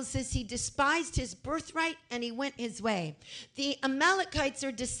Bible says he despised his birthright and he went his way. The Amalekites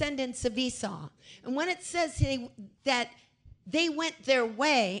are descendants of Esau. And when it says that they went their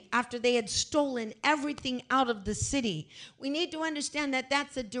way after they had stolen everything out of the city, we need to understand that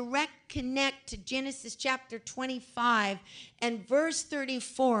that's a direct connect to Genesis chapter 25 and verse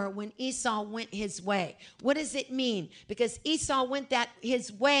 34 when Esau went his way. What does it mean? Because Esau went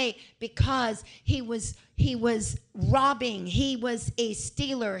his way because he was robbing, he was a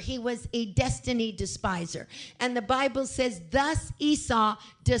stealer, he was a destiny despiser. And the Bible says, thus Esau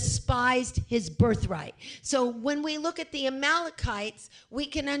despised his birthright. So when we look at the Amalekites, we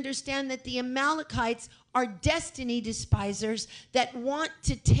can understand that the Amalekites are destiny despisers that want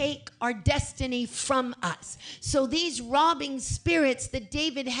to take our destiny from us. So these robbing spirits that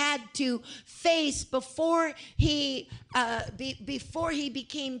David had to face before he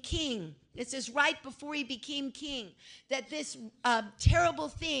became king. This is right before he became king, that this terrible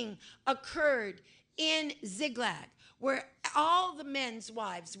thing occurred in Ziklag, where all the men's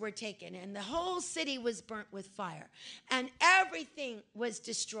wives were taken and the whole city was burnt with fire and everything was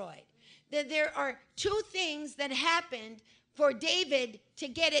destroyed. There are two things that happened for David to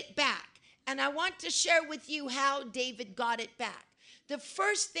get it back. And I want to share with you how David got it back. The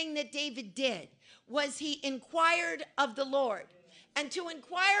first thing that David did was he inquired of the Lord. And to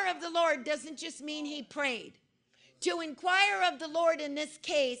inquire of the Lord doesn't just mean he prayed. To inquire of the Lord in this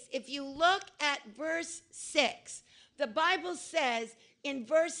case, if you look at verse 6, the Bible says in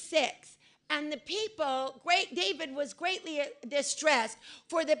verse 6, and the people, David was greatly distressed,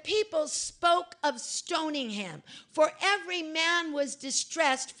 for the people spoke of stoning him. For every man was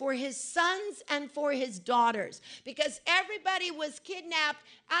distressed for his sons and for his daughters. Because everybody was kidnapped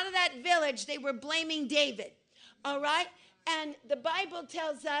out of that village, they were blaming David. All right? And the Bible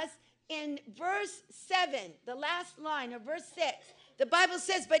tells us in verse 7, the last line of verse 6, the Bible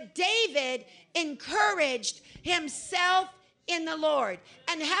says, but David encouraged himself in the Lord.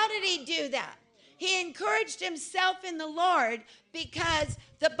 And how did he do that? He encouraged himself in the Lord because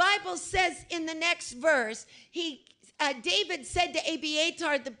the Bible says in the next verse, David said to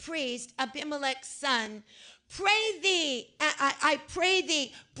Abiathar the priest, Abimelech's son, pray thee, I pray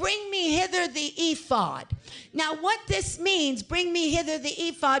thee, bring me hither the ephod. Now what this means, bring me hither the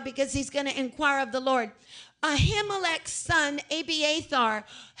ephod, because he's going to inquire of the Lord. Ahimelech's son, Abiathar,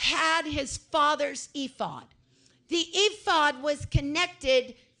 had his father's ephod. The ephod was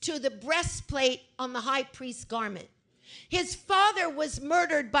connected to the breastplate on the high priest's garment. His father was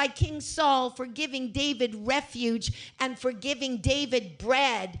murdered by King Saul for giving David refuge and for giving David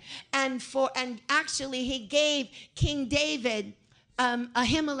bread. And actually he gave King David,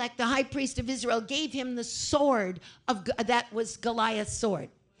 Ahimelech, the high priest of Israel, gave him the sword that was Goliath's sword.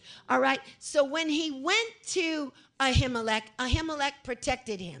 All right. So when he went to Ahimelech, Ahimelech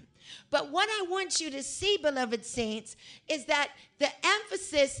protected him. But what I want you to see, beloved saints, is that the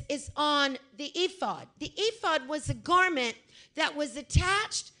emphasis is on the ephod. The ephod was a garment that was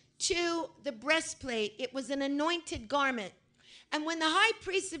attached to the breastplate. It was an anointed garment. And when the high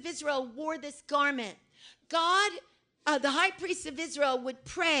priest of Israel wore this garment, the high priest of Israel would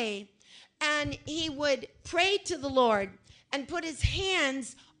pray, and he would pray to the Lord and put his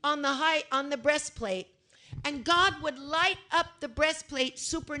hands on the breastplate. And God would light up the breastplate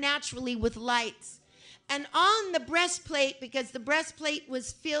supernaturally with lights. And on the breastplate, because the breastplate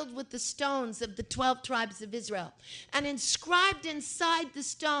was filled with the stones of the 12 tribes of Israel, and inscribed inside the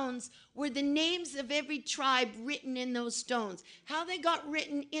stones were the names of every tribe written in those stones. How they got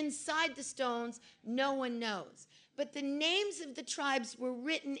written inside the stones, no one knows. but the names of the tribes were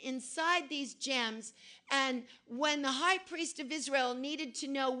written inside these gems. And when the high priest of Israel needed to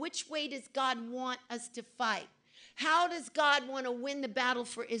know which way does God want us to fight, how does God want to win the battle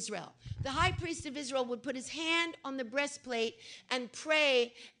for Israel? The high priest of Israel would put his hand on the breastplate and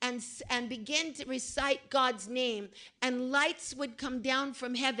pray and begin to recite God's name. And lights would come down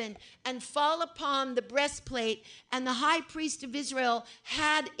from heaven and fall upon the breastplate. And the high priest of Israel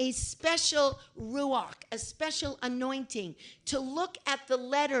had a special ruach, a special anointing, to look at the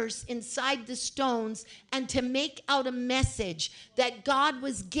letters inside the stones and to make out a message that God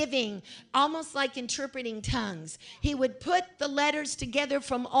was giving, almost like interpreting tongues. He would put the letters together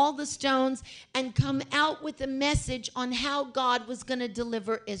from all the stones and come out with a message on how God was going to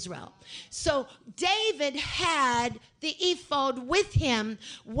deliver Israel. So David had the ephod with him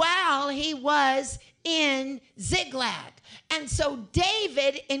while he was in Ziklag. And so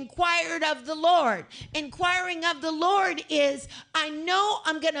David inquired of the Lord. Inquiring of the Lord is, I know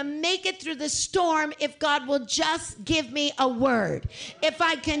I'm going to make it through the storm if God will just give me a word. If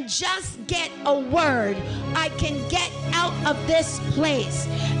I can just get a word, I can get out of this place.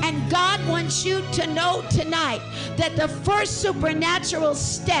 And God wants you to know tonight that the first supernatural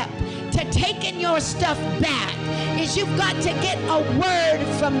step to taking your stuff back is you've got to get a word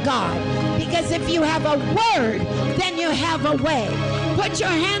from God. Because if you have a word, then you have a way. Put your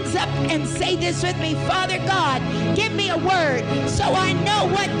hands up and say this with me. Father God, give me a word so I know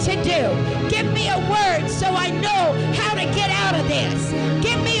what to do. Give me a word so I know how to get out of this.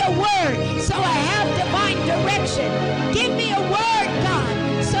 Give me a word so I have divine direction. Give me a word,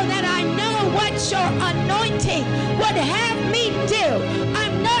 God, so that I know what your anointing would have me do.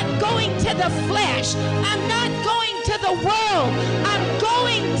 I'm not going to the flesh. I'm not going to the world. I'm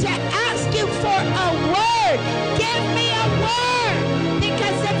going to ask you for a word. Give me a word.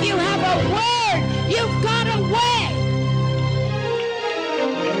 Because if you have a word, you've got a way.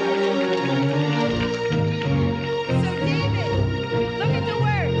 So David, look at the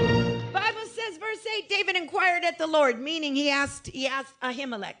word. Bible says, verse 8, David inquired at the Lord, meaning he asked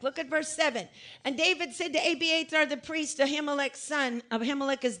Ahimelech. Look at verse 7. And David said to Abiathar the priest, Ahimelech's son,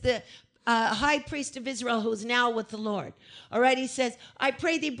 Ahimelech is the high priest of Israel who is now with the Lord. All right, he says, I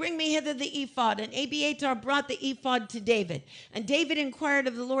pray thee, bring me hither the ephod. And Abiathar brought the ephod to David. And David inquired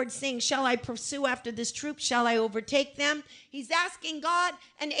of the Lord, saying, shall I pursue after this troop? Shall I overtake them? He's asking God,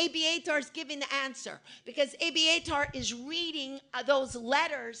 and Abiathar is giving the answer. Because Abiathar is reading those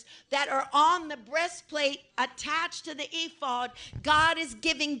letters that are on the breastplate attached to the ephod. God is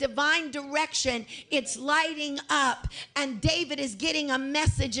giving divine direction. It's lighting up. And David is getting a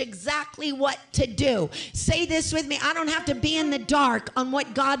message exactly what to do. Say this with me. I don't have to be in the dark on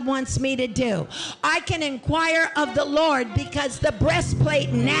what God wants me to do. I can inquire of the Lord because the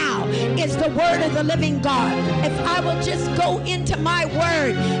breastplate now is the word of the living God. If I will just go into my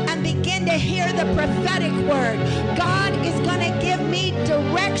word and begin to hear the prophetic word, God is going to give me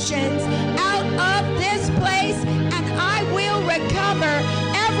directions out of this place, and I will recover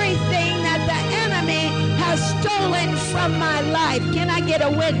everything that the enemy has stolen from my life. Can I get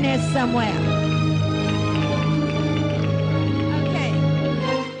a witness somewhere? Okay.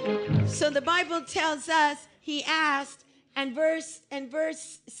 So the Bible tells us he asked, and verse 8,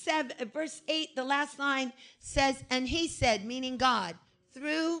 the last line says, and he said, meaning God,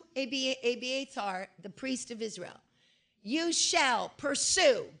 through Abiathar, the priest of Israel, you shall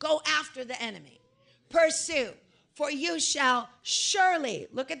pursue, go after the enemy, pursue. For you shall surely,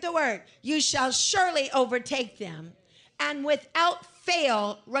 look at the word, you shall surely overtake them, and without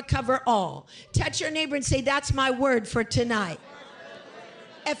fail recover all. Touch your neighbor and say, that's my word for tonight.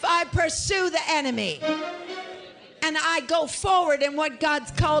 If I pursue the enemy and I go forward in what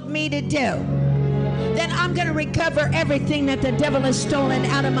God's called me to do, then I'm going to recover everything that the devil has stolen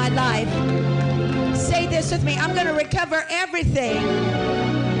out of my life. Say this with me. I'm going to recover everything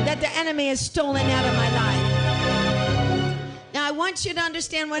that the enemy has stolen out of my life. Now, I want you to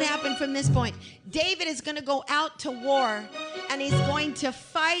understand what happened from this point. David is going to go out to war, and he's going to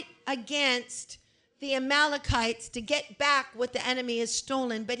fight against the Amalekites to get back what the enemy has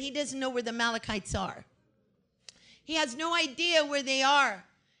stolen, but he doesn't know where the Amalekites are. He has no idea where they are.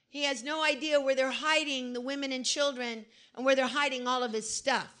 He has no idea where they're hiding the women and children, and where they're hiding all of his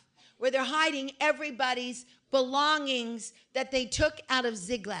stuff, where they're hiding everybody's belongings that they took out of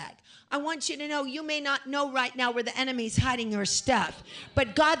Ziklag. I want you to know, you may not know right now where the enemy's hiding your stuff,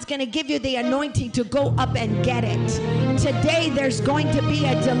 but God's going to give you the anointing to go up and get it. Today, there's going to be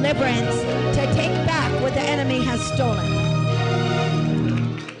a deliverance to take back what the enemy has stolen.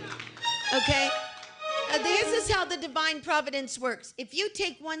 Okay? This is how the divine providence works. If you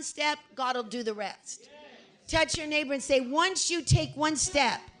take one step, God will do the rest. Touch your neighbor and say, once you take one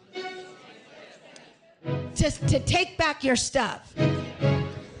step to take back your stuff,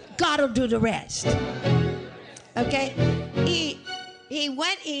 God will do the rest. Okay? He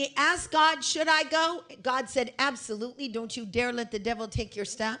asked God, should I go? God said, absolutely. Don't you dare let the devil take your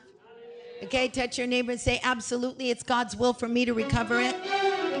stuff. Okay? Touch your neighbor and say, absolutely, it's God's will for me to recover it.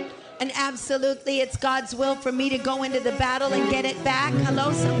 And absolutely, it's God's will for me to go into the battle and get it back.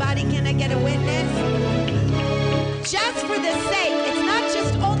 Hello, somebody, can I get a witness? Just for the sake, it's not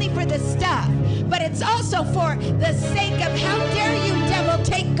just only for the stuff, but it's also for the sake of how dare you, devil,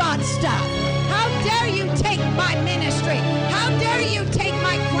 take God's stuff? How dare you take my ministry? How dare you take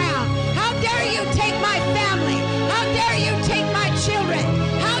my crown? How dare you take my family? How dare you take my children?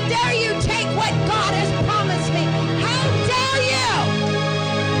 How dare you take what God has promised me? How dare you?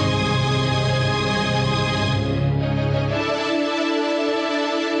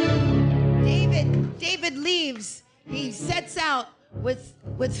 David leaves. He sets out with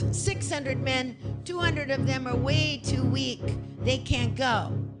 600 men. 200 of them are way too weak. They can't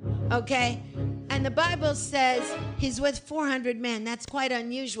go. Okay? And the Bible says he's with 400 men. That's quite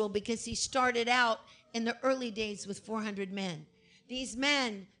unusual because he started out in the early days with 400 men. These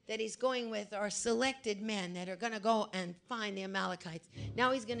men that he's going with are selected men that are going to go and find the Amalekites.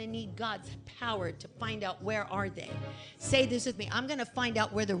 Now he's going to need God's power to find out where are they. Say this with me. I'm going to find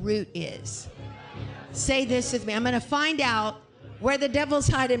out where the root is. Say this with me. I'm going to find out where the devil's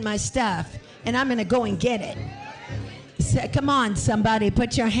hiding my stuff, and I'm going to go and get it. Say, come on, somebody,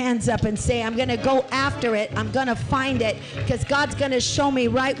 put your hands up and say, I'm going to go after it. I'm going to find it because God's going to show me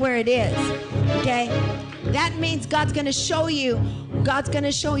right where it is. Okay? That means God's going to show you. God's going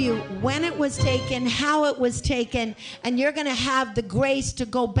to show you when it was taken, how it was taken, and you're going to have the grace to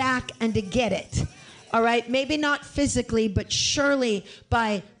go back and to get it. All right? Maybe not physically, but surely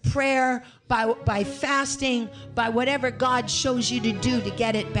by prayer, by fasting, by whatever God shows you to do to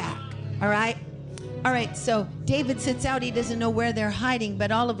get it back. All right? All right, so David sits out. He doesn't know where they're hiding,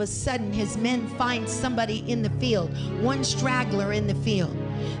 but all of a sudden his men find somebody in the field, one straggler in the field.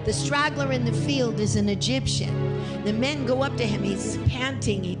 The straggler in the field is an Egyptian. The men go up to him. He's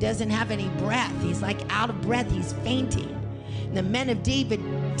panting. He doesn't have any breath. He's like out of breath. He's fainting. And the men of David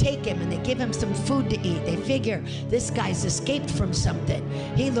take him and they give him some food to eat. They figure this guy's escaped from something.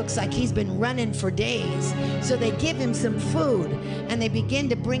 He looks like he's been running for days. So they give him some food and they begin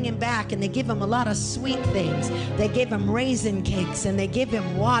to bring him back, and they give him a lot of sweet things. They give him raisin cakes and they give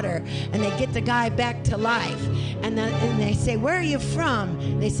him water, and they get the guy back to life. And they say, where are you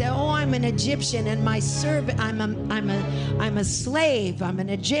from? They say, oh, I'm an Egyptian, and my I'm a slave. I'm an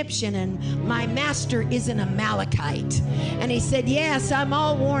Egyptian, and my master is an Amalekite. And he said, yes, I'm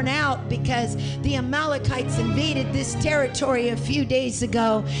all worn out because the Amalekites invaded this territory a few days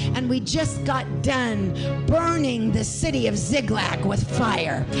ago, and we just got done burning the city of Ziklag with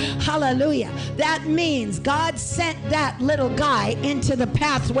fire. Hallelujah. That means God sent that little guy into the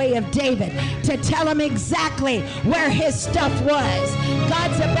pathway of David to tell him exactly where his stuff was.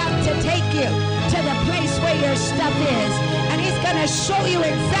 God's about to take you to the place where your stuff is, and he's going to show you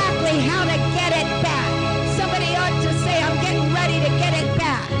exactly how to get it back. Somebody ought to say, I'm getting ready to get it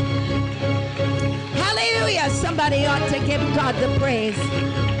back. Hallelujah. Somebody ought to give God the praise.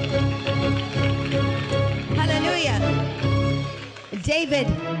 Hallelujah. David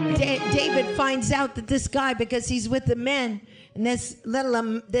finds out that this guy, because he's with the men, and this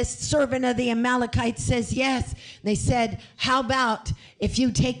servant of the Amalekites says yes. They said, how about if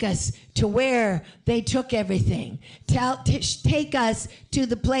you take us to where they took everything? Take us to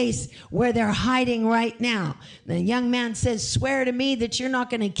the place where they're hiding right now. The young man says, swear to me that you're not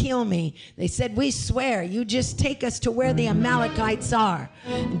going to kill me. They said, we swear. You just take us to where the Amalekites are.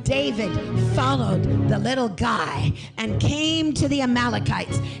 David followed the little guy and came to the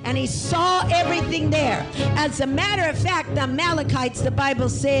Amalekites, and he saw everything there. As a matter of fact, the Amalekites, the Bible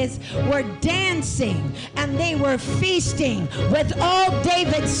says, were dancing and they were feasting with all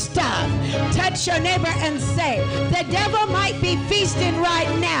David's stuff. Touch your neighbor and say, the devil might be feasting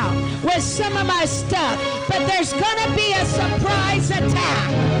right now with some of my stuff, but there's gonna be a surprise attack.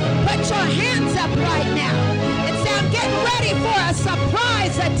 Put your hands up right now and say, I'm getting ready for a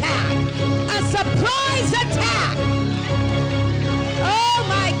surprise attack. A surprise attack. Oh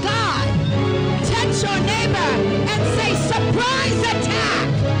my God. Touch your neighbor and say, surprise attack.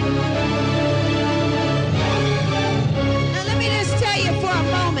 Now let me just tell you for a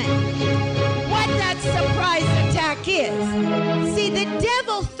moment what that surprise attack is. See, the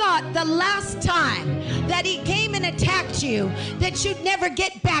devil thought the last time that he came and attacked promise you that you'd never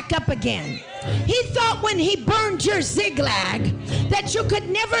get back up again. He thought when he burned your Ziklag that you could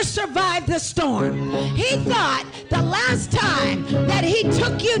never survive the storm. He thought the last time that he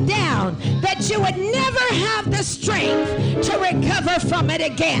took you down that you would never have the strength to recover from it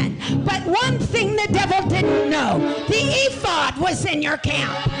again. But one thing the devil didn't know, the ephod was in your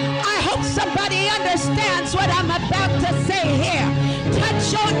camp. I hope somebody understands what I'm about to say here.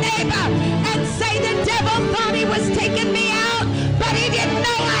 Touch your neighbor and say, the devil thought he was taking me out, but he didn't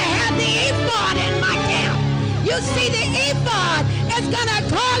know I had the ephod in my camp. You see, the ephod is going to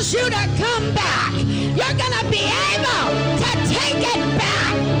cause you to come back. You're going to be able to take it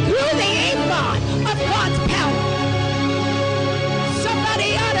back through the ephod of God's power. Somebody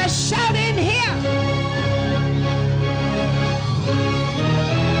ought to shout in here.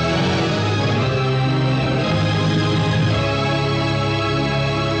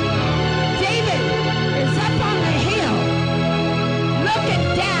 David is up on the hill, looking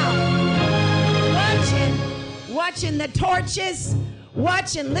down, watching the torches,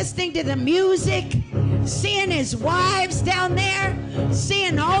 listening to the music, seeing his wives down there,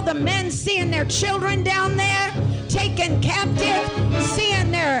 seeing all the men, seeing their children down there, taken captive,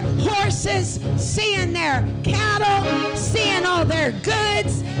 seeing their horses, seeing their cattle, seeing all their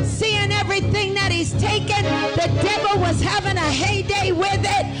goods, seeing everything that he's taken. The devil was having a heyday with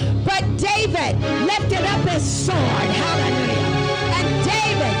it, but David lifted up his sword. Hallelujah. And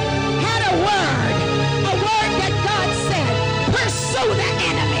David had a word that God said, pursue the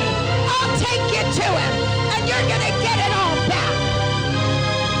enemy. I'll take you to him, and you're going to get it all back.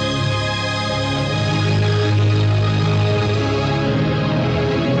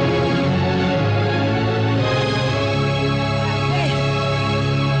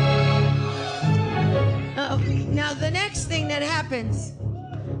 Now the next thing that happens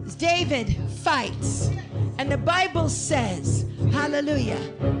is David fights, and the Bible says, hallelujah,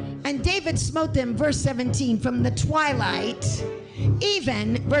 and David smote them, verse 17, from the twilight,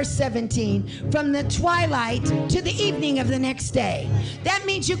 even, verse 17, from the twilight to the evening of the next day. That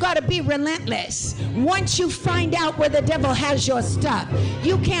means you got to be relentless. Once you find out where the devil has your stuff,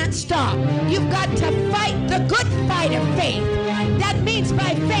 you can't stop. You've got to fight the good fight of faith. That means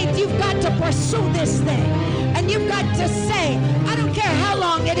by faith you've got to pursue this thing. And you've got to say, I don't care how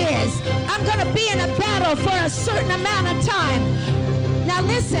long it is, I'm going to be in a battle for a certain amount of time. Now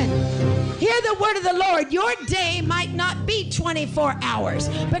listen, hear the word of the Lord. Your day might not be 24 hours,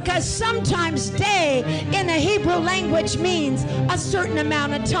 because sometimes day in the Hebrew language means a certain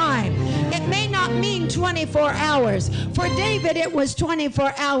amount of time. It may not mean 24 hours. For David, it was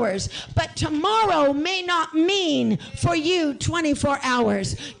 24 hours. But tomorrow may not mean for you 24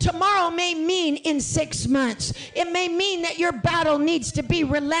 hours. Tomorrow may mean in 6 months. It may mean that your battle needs to be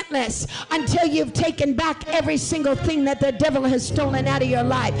relentless until you've taken back every single thing that the devil has stolen out of your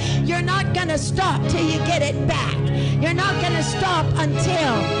life. You're not going to stop till you get it back. You're not going to stop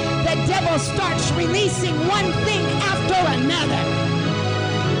until the devil starts releasing one thing after another.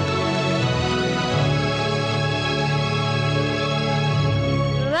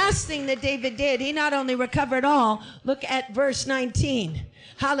 Last thing that David did, he not only recovered all, look at verse 19.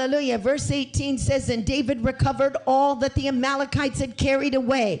 Hallelujah. Verse 18 says, and David recovered all that the Amalekites had carried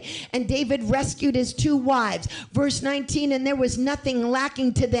away. And David rescued his 2 wives. Verse 19, and there was nothing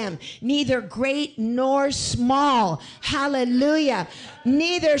lacking to them, neither great nor small. Hallelujah.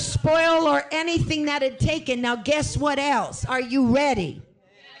 Neither spoil or anything that had taken. Now guess what else? Are you ready?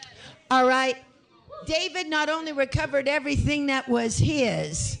 All right. David not only recovered everything that was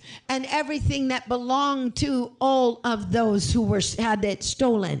his and everything that belonged to all of those who had it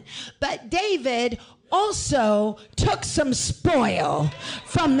stolen, but David also took some spoil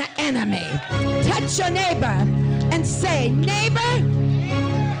from the enemy. Touch your neighbor and say, neighbor,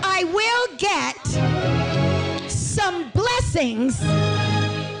 I will get some blessings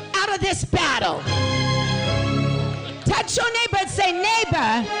out of this battle. Touch your neighbor and say,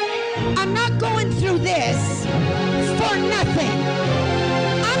 neighbor, I'm not going through this for nothing.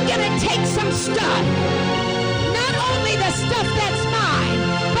 I'm going to take some stuff. Not only the stuff that's mine,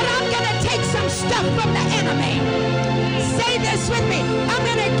 but I'm going to take some stuff from the enemy. Say this with me. I'm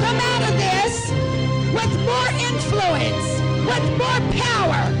going to come out of this with more influence, with more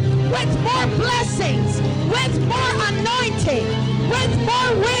power, with more blessings, with more anointing, with more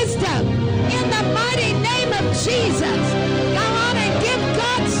wisdom. In the mighty name of Jesus. Go on and give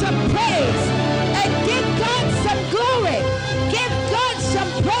God some praise and give God some glory. Give God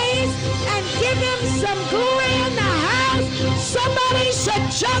some praise and give him some glory in the house. Somebody should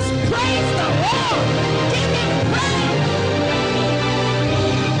just praise the Lord. Give him praise.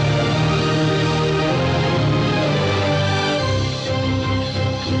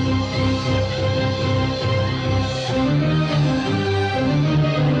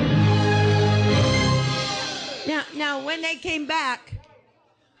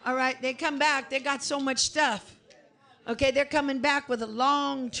 All right, they come back. They got so much stuff. Okay, they're coming back with a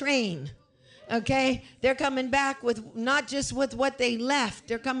long train. Okay, they're coming back with not just with what they left.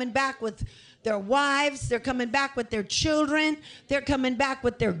 They're coming back with their wives. They're coming back with their children. They're coming back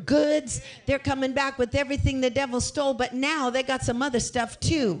with their goods. They're coming back with everything the devil stole. But now they got some other stuff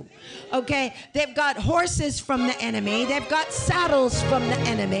too. Okay, they've got horses from the enemy. They've got saddles from the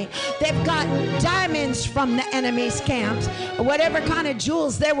enemy. They've got diamonds from the enemy's camps, whatever kind of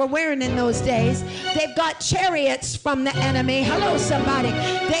jewels they were wearing in those days. They've got chariots from the enemy. Hello, somebody.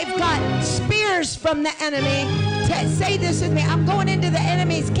 They've got spears from the enemy. Say this with me. I'm going into the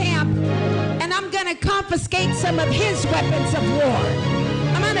enemy's camp, and I'm going to confiscate some of his weapons of war.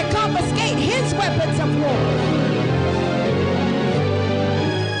 I'm going to confiscate his weapons of war.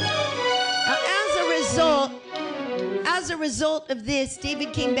 As a result of this,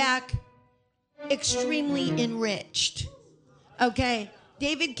 David came back extremely enriched. Okay?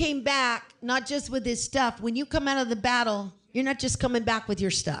 David came back not just with his stuff. When you come out of the battle, you're not just coming back with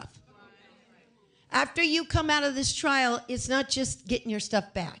your stuff. After you come out of this trial, it's not just getting your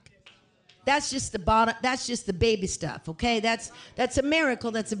stuff back. That's just the bottom. That's just the baby stuff. Okay, that's a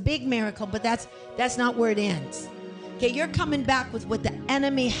miracle. That's a big miracle. But that's not where it ends. Okay, you're coming back with what the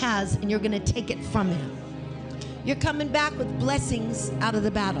enemy has, and you're going to take it from him. You're coming back with blessings out of the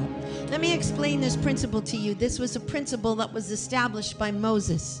battle. Let me explain this principle to you. This was a principle that was established by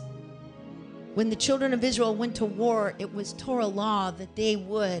Moses. When the children of Israel went to war, it was Torah law that they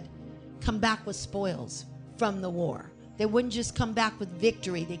would come back with spoils from the war. They wouldn't just come back with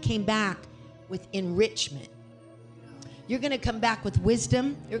victory. They came back with enrichment. You're going to come back with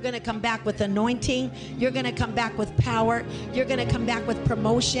wisdom. You're going to come back with anointing. You're going to come back with power. You're going to come back with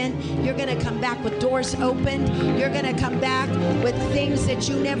promotion. You're going to come back with doors opened. You're going to come back with things that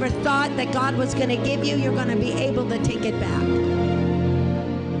you never thought that God was going to give you. You're going to be able to take it back.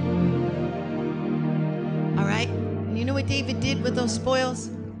 All right? And you know what David did with those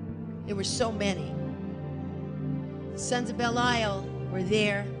spoils? There were so many. The sons of Belial were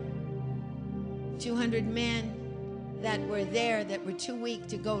there. 200 men that were there that were too weak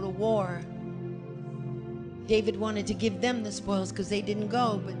to go to war. David wanted to give them the spoils because they didn't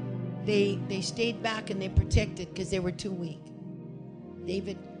go, but they stayed back and they protected because they were too weak.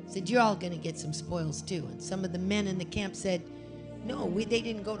 David said, you're all going to get some spoils too. And some of the men in the camp said, no, they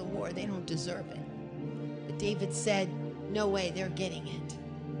didn't go to war. They don't deserve it. But David said, no way, they're getting it.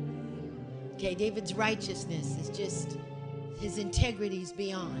 Okay, David's righteousness is just, his integrity is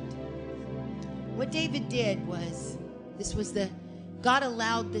beyond. What David did was, God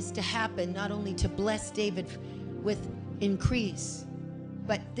allowed this to happen, not only to bless David with increase,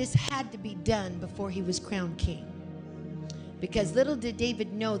 but this had to be done before he was crowned king. Because little did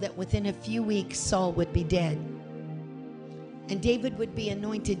David know that within a few weeks, Saul would be dead. And David would be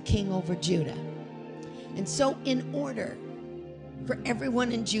anointed king over Judah. And so in order for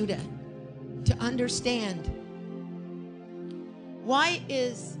everyone in Judah to understand, why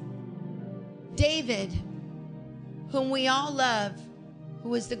is David, whom we all love, who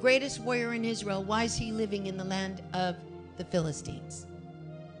was the greatest warrior in Israel, why is he living in the land of the Philistines?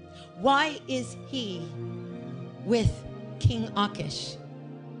 Why is he with King Achish,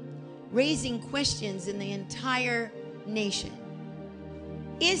 raising questions in the entire nation?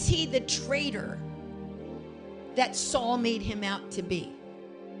 Is he the traitor that Saul made him out to be?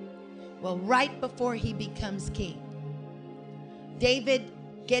 Well, right before he becomes king, David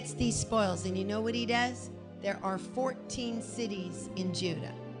gets these spoils, and you know what he does? There are 14 cities in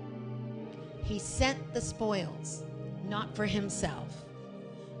Judah. He sent the spoils, not for himself,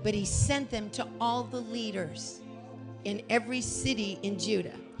 but he sent them to all the leaders in every city in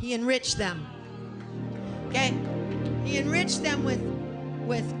Judah. He enriched them. Okay? He enriched them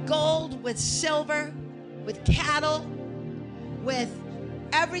with gold, with silver, with cattle, with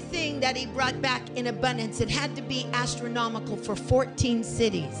everything that he brought back in abundance. It had to be astronomical for 14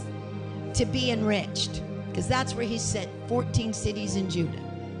 cities to be enriched, because that's where he sent 14 cities in Judah.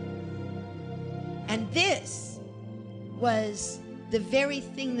 And this was the very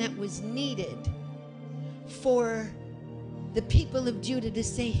thing that was needed for the people of Judah to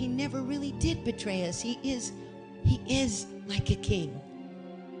say, he never really did betray us. He is like a king.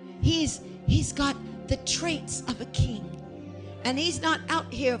 He's got the traits of a king. And he's not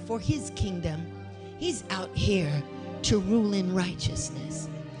out here for his kingdom. He's out here to rule in righteousness.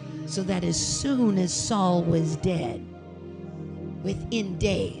 So that as soon as Saul was dead, within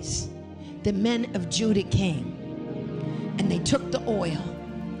days, the men of Judah came and they took the oil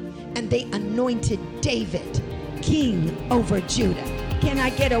and they anointed David king over Judah. Can I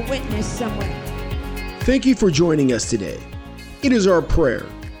get a witness somewhere? Thank you for joining us today. It is our prayer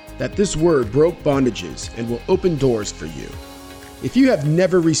that this word broke bondages and will open doors for you. If you have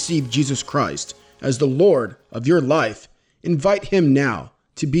never received Jesus Christ as the Lord of your life, invite him now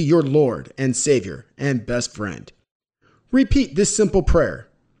to be your Lord and Savior and best friend. Repeat this simple prayer.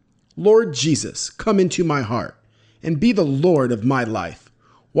 Lord Jesus, come into my heart and be the Lord of my life.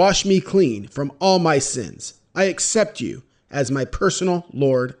 Wash me clean from all my sins. I accept you as my personal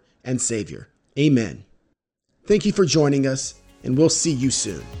Lord and Savior. Amen. Thank you for joining us, and we'll see you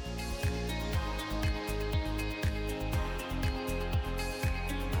soon.